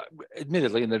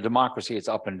admittedly in the democracy it's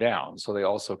up and down, so they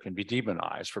also can be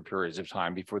demonized for periods of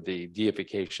time before the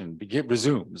deification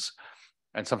resumes,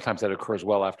 and sometimes that occurs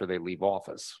well after they leave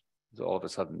office. So all of a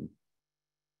sudden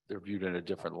they're viewed in a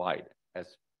different light, as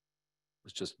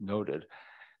was just noted.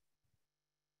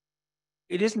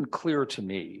 It isn't clear to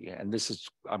me, and this is,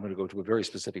 I'm going to go to a very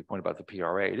specific point about the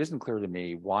PRA. It isn't clear to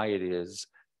me why it is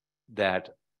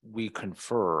that we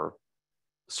confer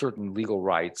certain legal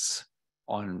rights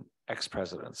on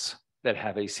ex-presidents that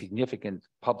have a significant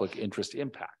public interest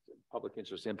impact of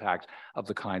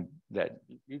the kind that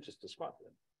you just described.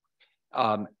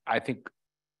 I think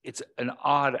it's an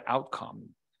odd outcome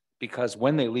because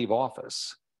when they leave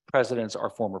office, presidents are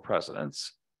former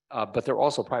presidents, but they're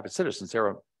also private citizens.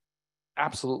 They're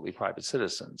absolutely private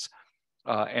citizens.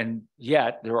 And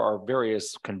yet there are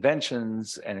various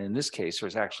conventions, and in this case,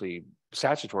 there's actually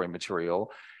statutory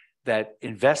material that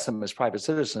invests them as private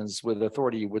citizens with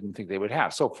authority you wouldn't think they would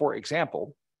have. So for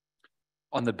example,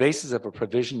 on the basis of a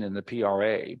provision in the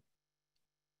PRA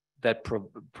that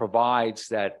provides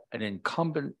that an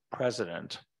incumbent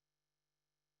president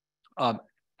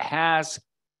has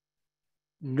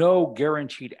no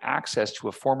guaranteed access to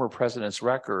a former president's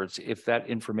records if that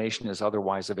information is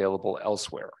otherwise available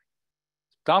elsewhere.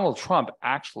 Donald Trump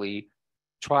actually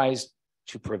has tried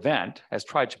to prevent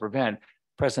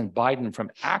President Biden from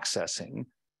accessing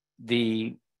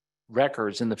the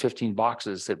records in the 15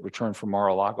 boxes that returned from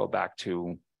Mar-a-Lago back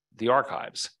to the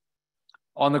archives,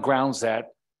 on the grounds that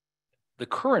the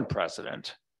current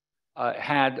president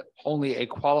had only a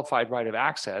qualified right of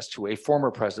access to a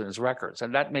former president's records.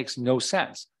 And that makes no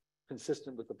sense,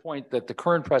 consistent with the point that the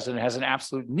current president has an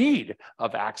absolute need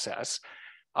of access.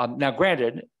 Now,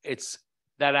 granted,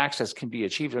 that access can be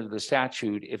achieved under the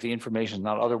statute if the information is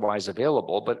not otherwise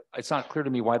available, but it's not clear to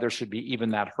me why there should be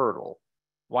even that hurdle.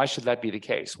 Why should that be the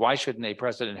case? Why shouldn't a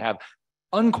president have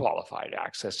unqualified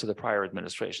access to the prior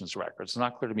administration's records? It's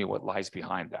not clear to me what lies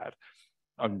behind that,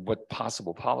 and what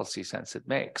possible policy sense it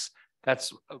makes.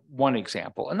 That's one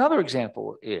example. Another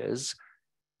example is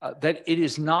that it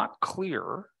is not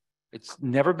clear, it's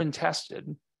never been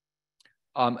tested,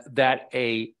 that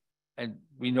and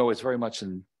we know it's very much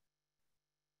in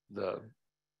the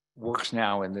works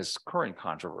now in this current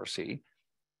controversy,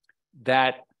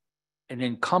 that an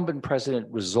incumbent president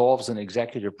resolves an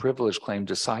executive privilege claim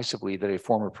decisively that a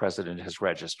former president has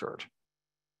registered.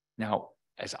 Now,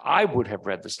 as I would have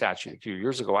read the statute a few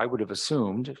years ago, I would have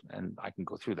assumed, and I can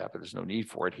go through that, but there's no need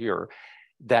for it here,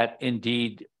 that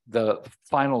indeed the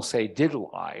final say did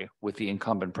lie with the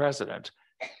incumbent president,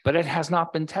 but it has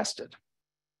not been tested.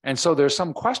 And so there's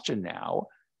some question now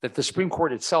that the Supreme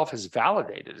Court itself has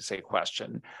validated as a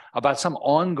question about some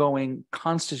ongoing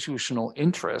constitutional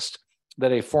interest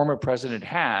that a former president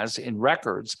has in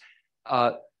records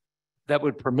that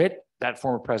would permit that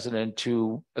former president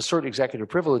to assert executive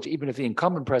privilege, even if the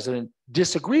incumbent president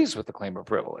disagrees with the claim of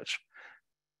privilege.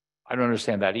 I don't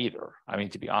understand that either. I mean,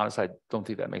 to be honest, I don't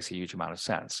think that makes a huge amount of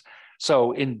sense.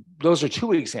 So those are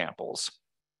two examples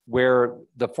where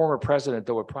the former president,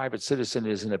 though a private citizen,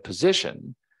 is in a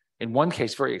position, in one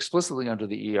case very explicitly under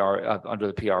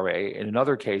the PRA, in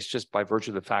another case just by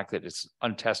virtue of the fact that it's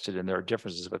untested and there are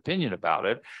differences of opinion about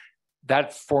it,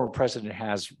 that former president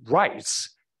has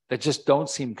rights that just don't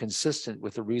seem consistent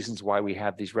with the reasons why we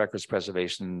have these records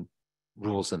preservation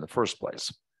rules in the first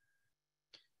place.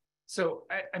 So,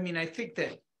 I mean, I think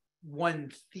that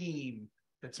one theme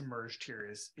that's emerged here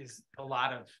is a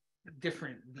lot of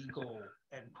different legal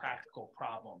and practical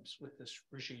problems with this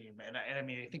regime. And I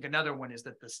mean, I think another one is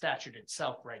that the statute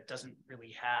itself, right, doesn't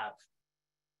really have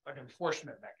an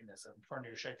enforcement mechanism.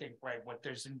 Farnoosh, I think, right, what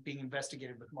there's being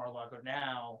investigated with Mar-a-Lago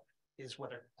now is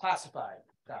whether classified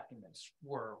documents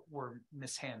were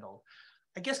mishandled.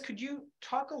 I guess, could you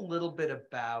talk a little bit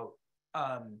about,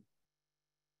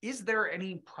 is there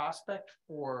any prospect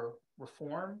for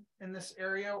reform in this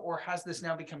area, or has this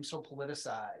now become so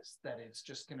politicized that it's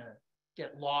just going to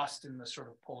get lost in the sort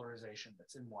of polarization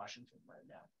that's in Washington right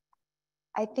now?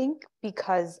 I think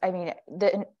because, I mean,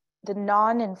 the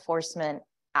non-enforcement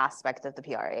aspect of the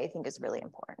PRA, I think, is really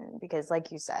important because,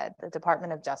 like you said, the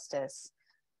Department of Justice,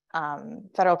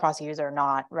 federal prosecutors are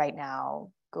not right now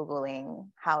Googling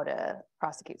how to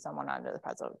prosecute someone under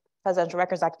the Presidential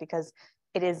Records Act because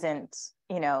it isn't,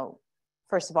 you know,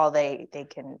 first of all,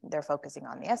 they're focusing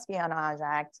on the Espionage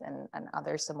Act and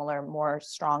other similar, more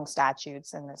strong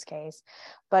statutes in this case,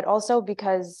 but also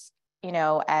because, you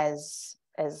know, as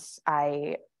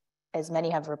many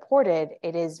have reported,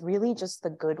 it is really just the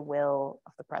goodwill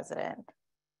of the president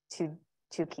to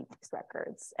keep these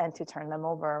records and to turn them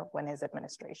over when his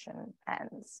administration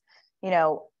ends, you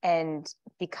know, and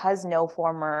because no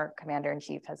former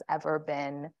commander-in-chief has ever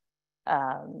been,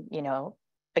 you know,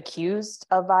 accused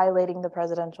of violating the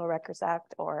Presidential Records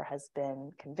Act or has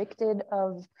been convicted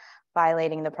of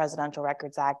violating the Presidential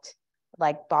Records Act,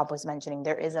 like Bob was mentioning,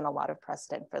 there isn't a lot of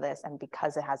precedent for this. And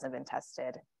because it hasn't been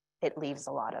tested, it leaves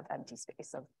a lot of empty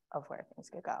space of where things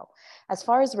could go. As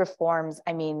far as reforms,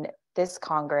 I mean, this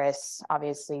Congress,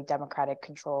 obviously Democratic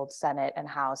controlled Senate and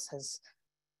House, has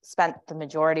spent the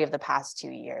majority of the past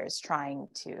 2 years trying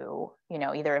to, you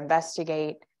know, either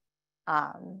investigate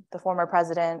the former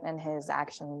president and his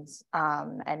actions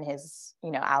and his,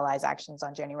 you know, allies' actions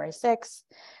on January 6th,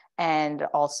 and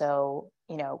also,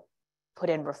 you know, put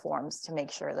in reforms to make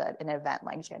sure that an event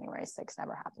like January 6th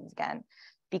never happens again.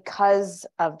 Because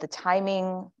of the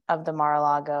timing of the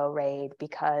Mar-a-Lago raid,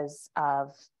 because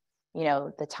of, you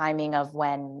know, the timing of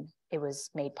when it was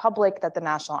made public that the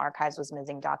National Archives was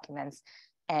missing documents,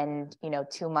 and, you know,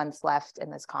 2 months left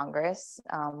in this Congress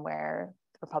where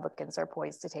Republicans are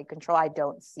poised to take control. I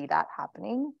don't see that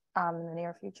happening in the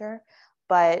near future,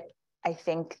 but I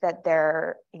think that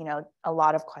there, you know, a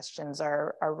lot of questions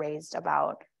are raised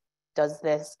about, is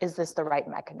this the right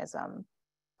mechanism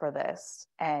for this?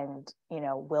 And, you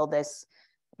know, will this,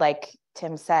 like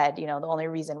Tim said, you know, the only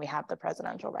reason we have the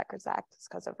Presidential Records Act is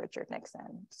because of Richard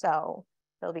Nixon. So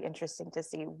it'll be interesting to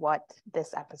see what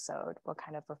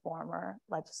kind of reform or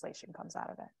legislation comes out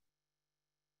of it.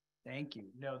 Thank you.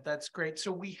 No, that's great.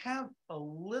 So we have a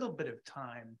little bit of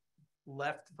time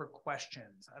left for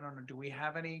questions. I don't know, do we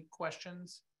have any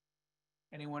questions?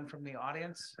 Anyone from the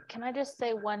audience? Can I just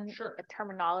say one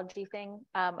terminology thing?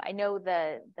 I know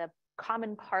the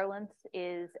common parlance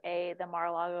is the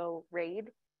Mar-a-Lago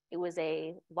raid. It was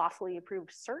a lawfully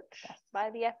approved search by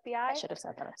the FBI. I should have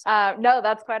said that. No,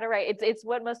 that's quite all right. It's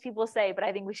what most people say, but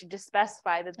I think we should just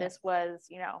specify that this was,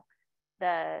 you know,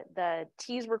 the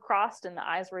T's were crossed and the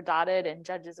I's were dotted and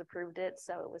judges approved it.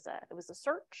 So it was a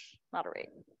search, not a raid.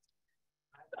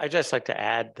 I'd just like to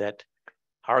add that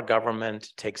our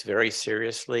government takes very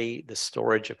seriously the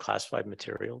storage of classified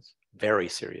materials, very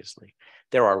seriously.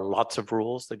 There are lots of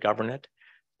rules that govern it.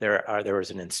 There is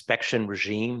an inspection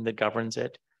regime that governs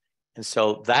it. And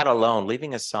so that alone,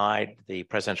 leaving aside the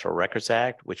Presidential Records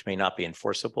Act, which may not be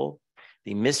enforceable,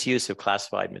 the misuse of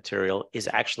classified material is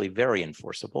actually very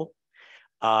enforceable.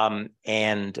 And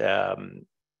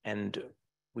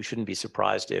we shouldn't be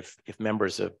surprised if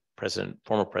members of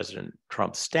former President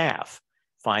Trump's staff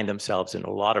find themselves in a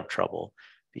lot of trouble,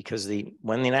 because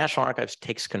when the National Archives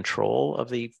takes control of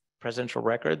the presidential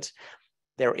records,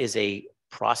 there is a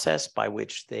process by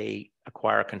which they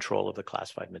acquire control of the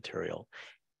classified material.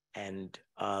 And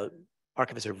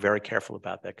archivists are very careful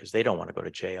about that because they don't want to go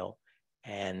to jail.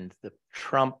 And the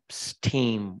Trump's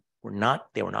team were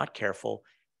not careful,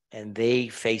 and they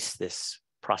face this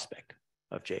prospect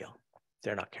of jail.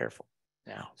 They're not careful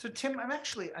now. So Tim,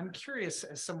 I'm curious,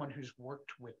 as someone who's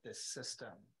worked with this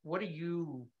system,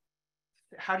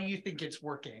 how do you think it's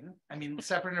working? I mean,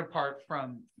 separate and apart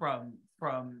from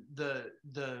the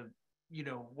you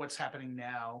know, what's happening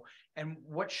now, and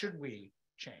what should we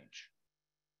change?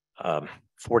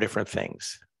 4 different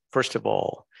things. First of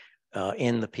all,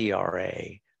 in the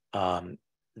PRA,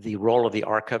 the role of the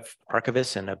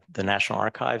archivist and of the National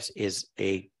Archives is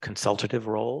a consultative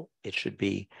role. It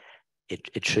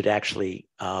should actually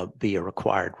be a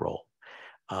required role.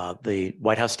 The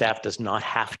White House staff does not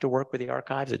have to work with the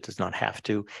archives. It does not have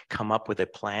to come up with a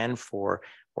plan for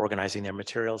organizing their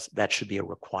materials. That should be a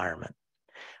requirement.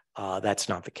 That's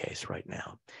not the case right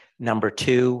now. Number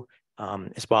two,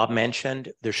 as Bob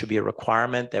mentioned, there should be a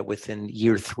requirement that within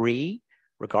year 3,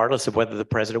 regardless of whether the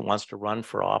president wants to run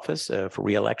for office, for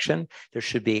re-election, there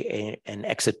should be an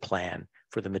exit plan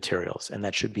for the materials, and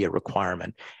that should be a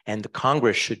requirement. And the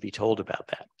Congress should be told about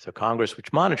that. So Congress,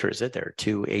 which monitors it, there are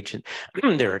 2 agents,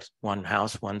 there's 1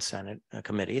 House, 1 Senate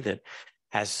committee that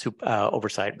has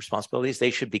oversight responsibilities.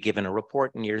 They should be given a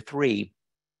report in year 3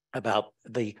 about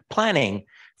the planning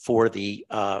for the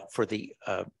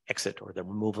exit or the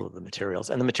removal of the materials,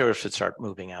 and the materials should start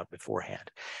moving out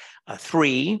beforehand.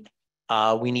 3,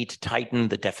 we need to tighten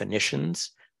the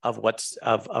definitions of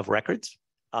of records.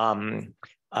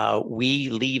 We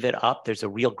leave it up. There's a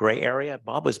real gray area.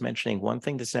 Bob was mentioning one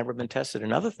thing that's never been tested.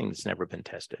 Another thing that's never been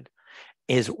tested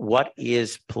is what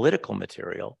is political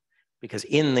material, because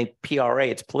in the PRA,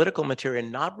 it's political material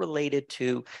not related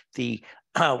to the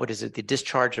the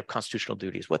discharge of constitutional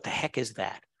duties. What the heck is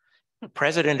that? The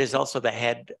president is also the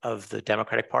head of the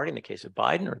Democratic Party in the case of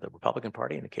Biden, or the Republican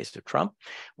Party in the case of Trump.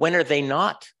 When are they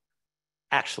not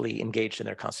actually engaged in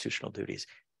their constitutional duties?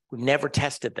 We've never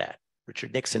tested that.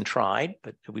 Richard Nixon tried,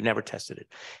 but we've never tested it.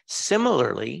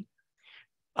 Similarly,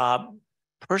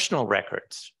 personal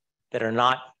records that are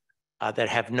not, that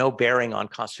have no bearing on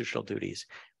constitutional duties.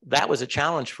 That was a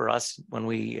challenge for us when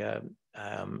we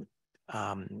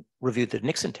reviewed the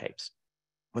Nixon tapes.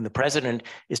 When the president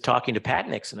is talking to Pat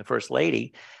Nixon, the first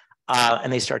lady,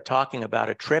 and they start talking about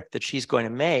a trip that she's going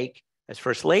to make as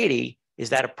first lady,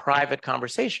 is that a private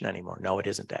conversation anymore? No, it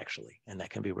isn't actually, and that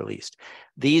can be released.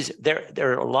 There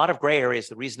are a lot of gray areas.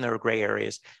 The reason there were gray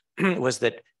areas was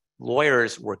that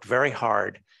lawyers worked very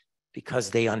hard because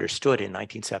they understood in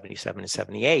 1977 and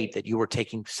 78 that you were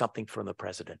taking something from the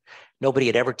president. Nobody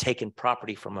had ever taken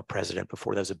property from a president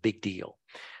before. That was a big deal.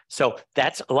 So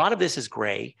that's, a lot of this is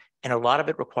gray, and a lot of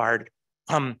it required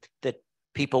that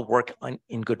people work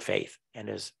in good faith. And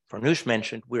as Farnoosh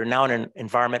mentioned, we're now in an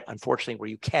environment, unfortunately, where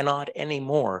you cannot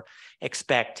anymore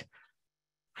expect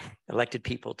elected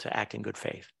people to act in good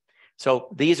faith. So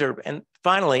these are, and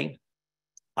finally,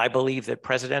 I believe that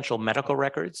presidential medical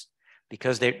records,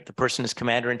 because the person is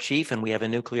commander-in-chief and we have a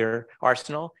nuclear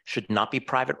arsenal, should not be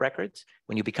private records.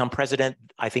 When you become president,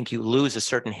 I think you lose a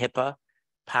certain HIPAA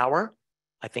power.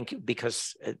 I think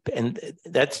because, and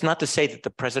that's not to say that the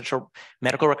presidential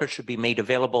medical records should be made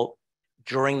available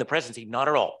during the presidency, not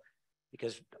at all,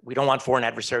 because we don't want foreign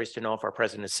adversaries to know if our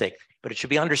president is sick. But it should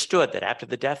be understood that after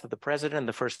the death of the president and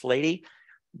the first lady,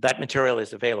 that material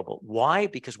is available. Why?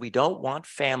 Because we don't want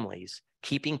families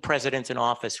keeping presidents in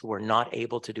office who are not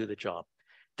able to do the job.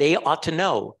 They ought to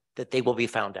know that they will be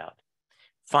found out.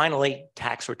 Finally,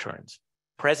 tax returns.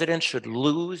 Presidents should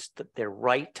lose their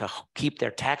right to keep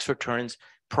their tax returns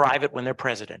private when they're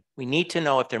president. We need to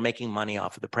know if they're making money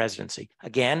off of the presidency.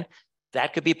 Again,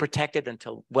 that could be protected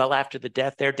until well after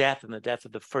their death and the death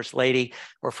of the first lady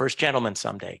or first gentleman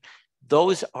someday.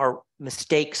 Those are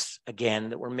mistakes, again,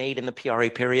 that were made in the PRA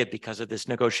period because of this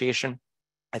negotiation.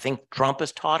 I think Trump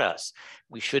has taught us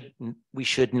we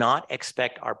should not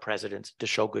expect our presidents to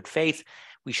show good faith.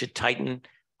 We should tighten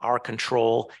our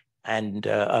control and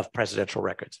of presidential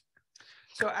records.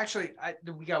 So actually,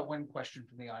 we got one question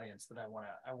from the audience that I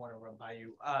want to run by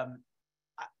you.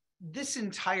 This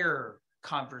entire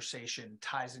conversation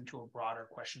ties into a broader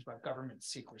question about government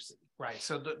secrecy, right?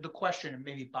 So the question, and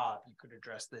maybe Bob, you could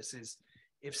address this, is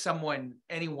if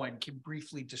anyone can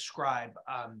briefly describe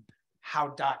how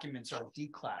documents are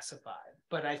declassified.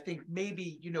 But I think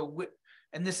maybe,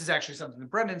 and this is actually something the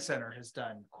Brennan Center has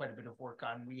done quite a bit of work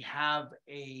on. We have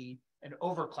an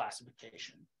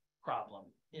overclassification problem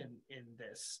in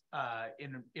this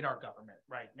in our government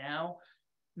right now.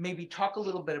 Maybe talk a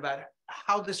little bit about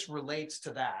how this relates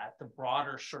to that, the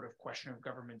broader sort of question of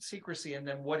government secrecy, and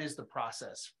then what is the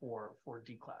process for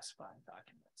declassifying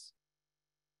documents?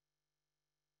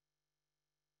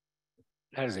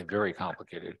 That is a very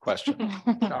complicated question.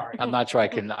 Sorry, I'm not sure I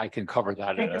can cover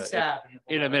that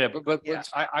in a minute, but yeah.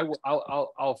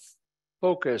 I'll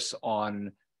focus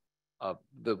on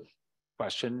the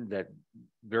question that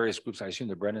various groups, I assume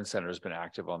the Brennan Center has been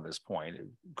active on this point,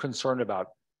 concerned about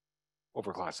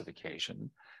overclassification.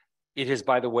 It has,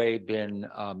 by the way, been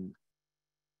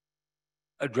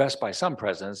addressed by some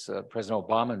presidents. President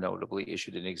Obama notably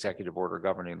issued an executive order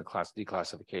governing the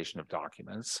declassification of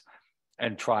documents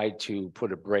and tried to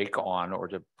put a brake on, or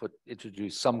to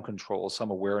introduce some control, some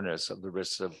awareness of the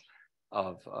risks of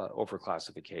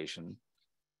overclassification.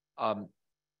 I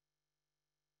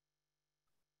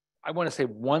want to say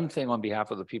one thing on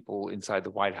behalf of the people inside the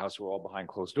White House who are all behind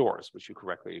closed doors, which you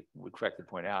correctly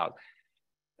point out.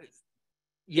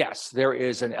 yes, there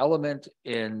is an element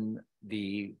in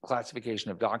the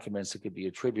classification of documents that could be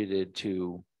attributed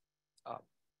to,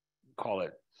 call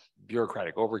it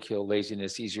bureaucratic overkill,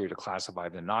 laziness, easier to classify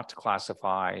than not to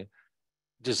classify,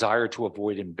 desire to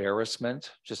avoid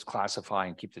embarrassment, just classify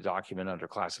and keep the document under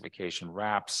classification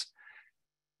wraps.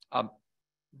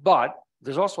 But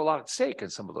there's also a lot at stake in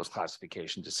some of those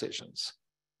classification decisions.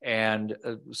 And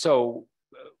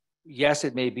yes,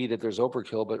 it may be that there's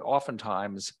overkill, but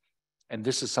oftentimes, and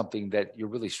this is something that you're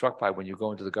really struck by when you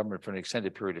go into the government for an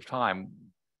extended period of time.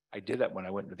 I did that when I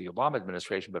went into the Obama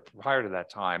administration, but prior to that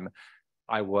time,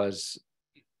 I was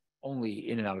only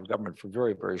in and out of government for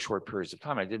very, very short periods of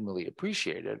time. I didn't really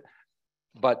appreciate it,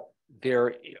 but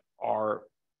there are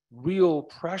real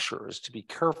pressures to be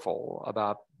careful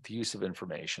about the use of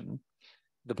information,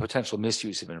 the potential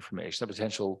misuse of information, the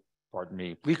potential, pardon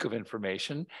me, leak of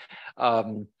information.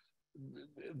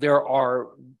 There are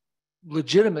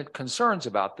legitimate concerns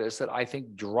about this that I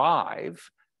think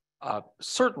drive,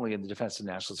 certainly in the defense and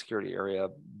national security area,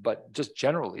 but just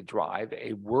generally drive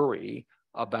a worry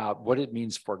about what it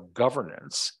means for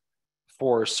governance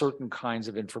for certain kinds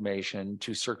of information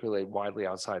to circulate widely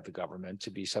outside the government, to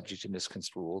be subject to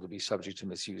misconstrual, to be subject to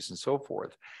misuse and so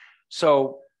forth.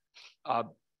 So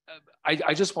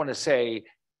I just want to say,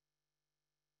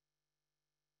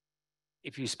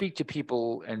 if you speak to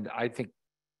people, and I think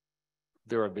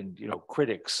there have been,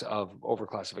 critics of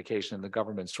overclassification in the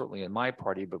government, certainly in my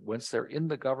party, but once they're in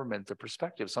the government, the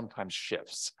perspective sometimes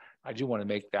shifts. I do want to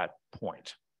make that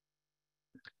point.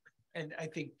 And I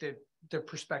think that the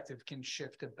perspective can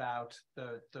shift about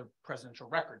the Presidential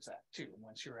Records Act too,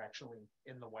 once you're actually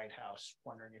in the White House,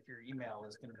 wondering if your email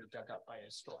is going to be dug up by a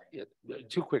historian. Yeah,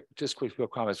 just quick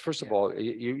comments. First of all,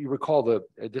 you recall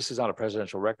this is not a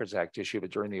Presidential Records Act issue,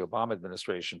 but during the Obama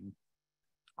administration,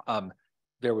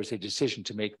 there was a decision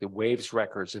to make the Waves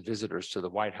records of visitors to the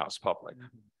White House public.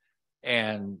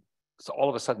 And so all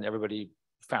of a sudden, everybody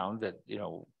found that,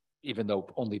 even though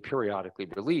only periodically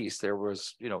released, there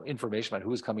was, information about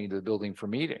who was coming into the building for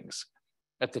meetings.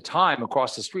 At the time,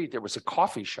 across the street, there was a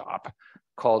coffee shop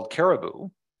called Caribou,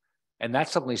 and that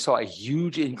suddenly saw a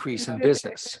huge increase in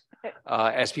business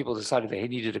as people decided they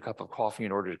needed a cup of coffee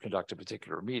in order to conduct a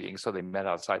particular meeting, so they met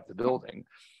outside the building.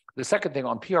 The second thing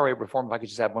on PRA reform, if I could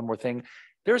just add one more thing,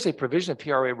 there's a provision of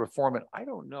PRA reform, and I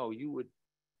don't know, you would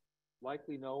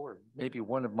likely know, or maybe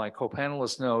one of my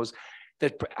co-panelists knows,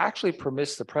 that actually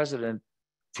permits the president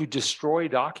to destroy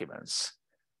documents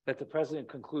that the president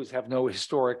concludes have no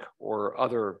historic or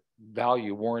other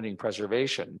value warranting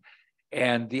preservation.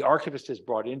 And the archivist is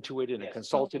brought into it in a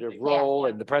consultative role,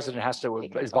 and the president has to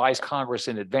advise Congress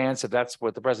in advance if that's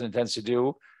what the president intends to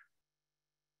do.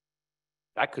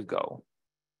 That could go.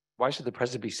 Why should the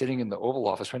president be sitting in the Oval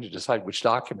Office trying to decide which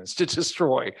documents to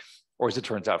destroy, or as it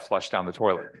turns out, flush down the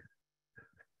toilet?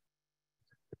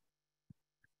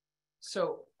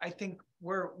 So I think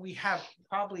we have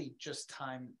probably just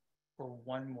time for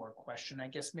one more question. I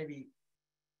guess maybe,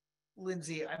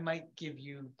 Lindsay, I might give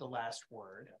you the last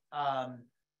word.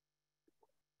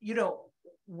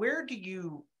 Where do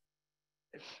you,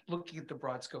 looking at the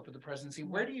broad scope of the presidency,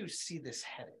 where do you see this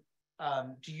heading?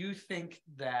 Do you think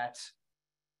that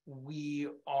we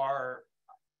are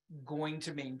going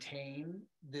to maintain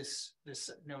this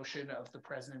notion of the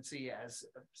presidency as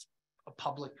a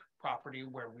public property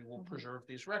where we will preserve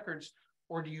these records,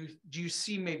 or do you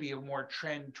see maybe a more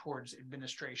trend towards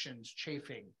administrations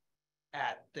chafing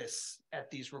at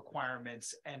these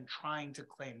requirements and trying to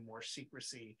claim more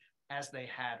secrecy as they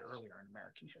had earlier in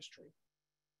American history?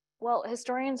 Well,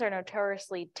 historians are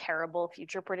notoriously terrible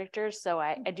future predictors, so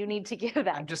I do need to give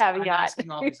that caveat. I'm asking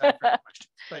all these unfair questions,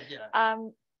 but yeah.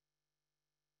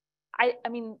 I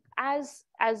mean, as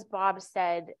Bob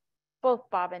said, both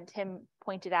Bob and Tim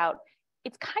pointed out,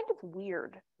 it's kind of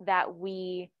weird that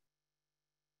we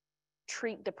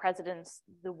treat the presidents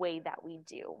the way that we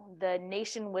do. The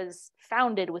nation was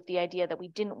founded with the idea that we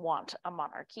didn't want a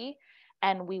monarchy,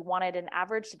 and we wanted an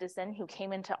average citizen who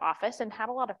came into office and had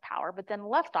a lot of power, but then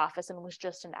left office and was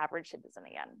just an average citizen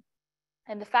again.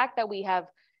 And the fact that we have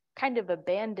kind of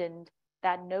abandoned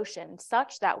that notion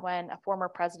such that when a former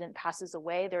president passes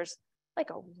away, there's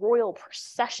like a royal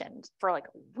procession for like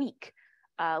a week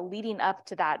leading up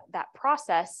to that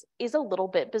process is a little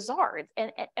bit bizarre.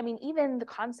 And I mean, even the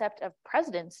concept of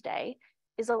President's Day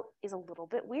is a little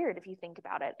bit weird if you think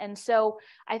about it. And so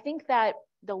I think that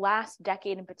the last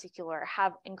decade in particular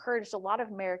have encouraged a lot of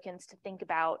Americans to think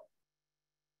about,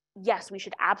 yes, we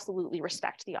should absolutely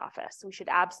respect the office. We should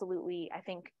absolutely, I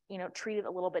think, treat it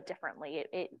a little bit differently.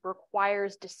 It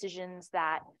requires decisions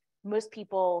that most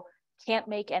people can't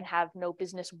make and have no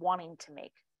business wanting to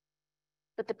make.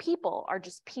 but the people are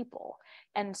just people.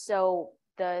 And so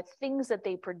the things that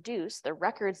they produce, the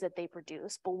records that they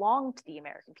produce, belong to the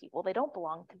American people. They don't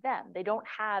belong to them. They don't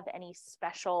have any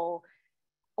special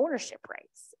ownership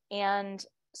rights. And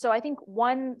so I think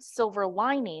one silver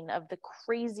lining of the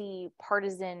crazy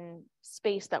partisan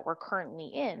space that we're currently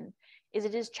in is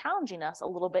it is challenging us a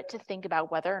little bit to think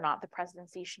about whether or not the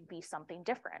presidency should be something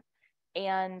different.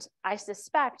 And I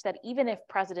suspect that even if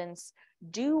presidents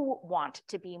do want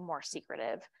to be more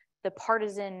secretive, the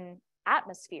partisan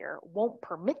atmosphere won't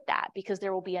permit that, because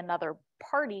there will be another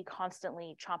party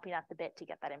constantly chomping at the bit to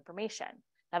get that information.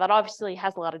 Now, that obviously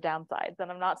has a lot of downsides,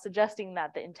 and I'm not suggesting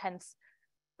that the intense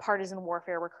partisan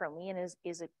warfare we're currently in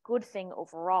is a good thing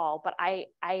overall, but I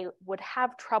would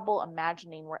have trouble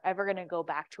imagining we're ever going to go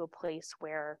back to a place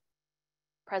where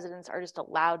presidents are just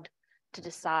allowed to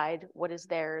decide what is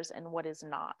theirs and what is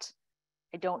not.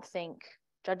 I don't think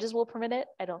judges will permit it.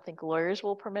 I don't think lawyers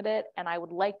will permit it. And I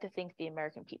would like to think the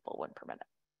American people wouldn't permit it.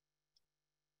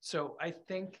 So I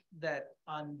think that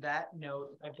on that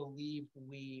note, I believe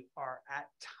we are at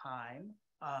time.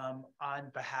 On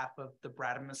behalf of the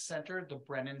Brademas Center, the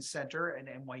Brennan Center, and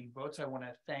NYU Votes, I want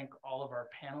to thank all of our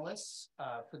panelists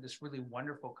for this really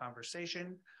wonderful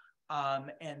conversation.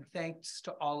 And thanks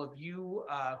to all of you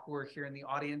who are here in the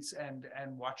audience and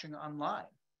watching online.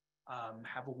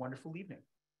 Have a wonderful evening.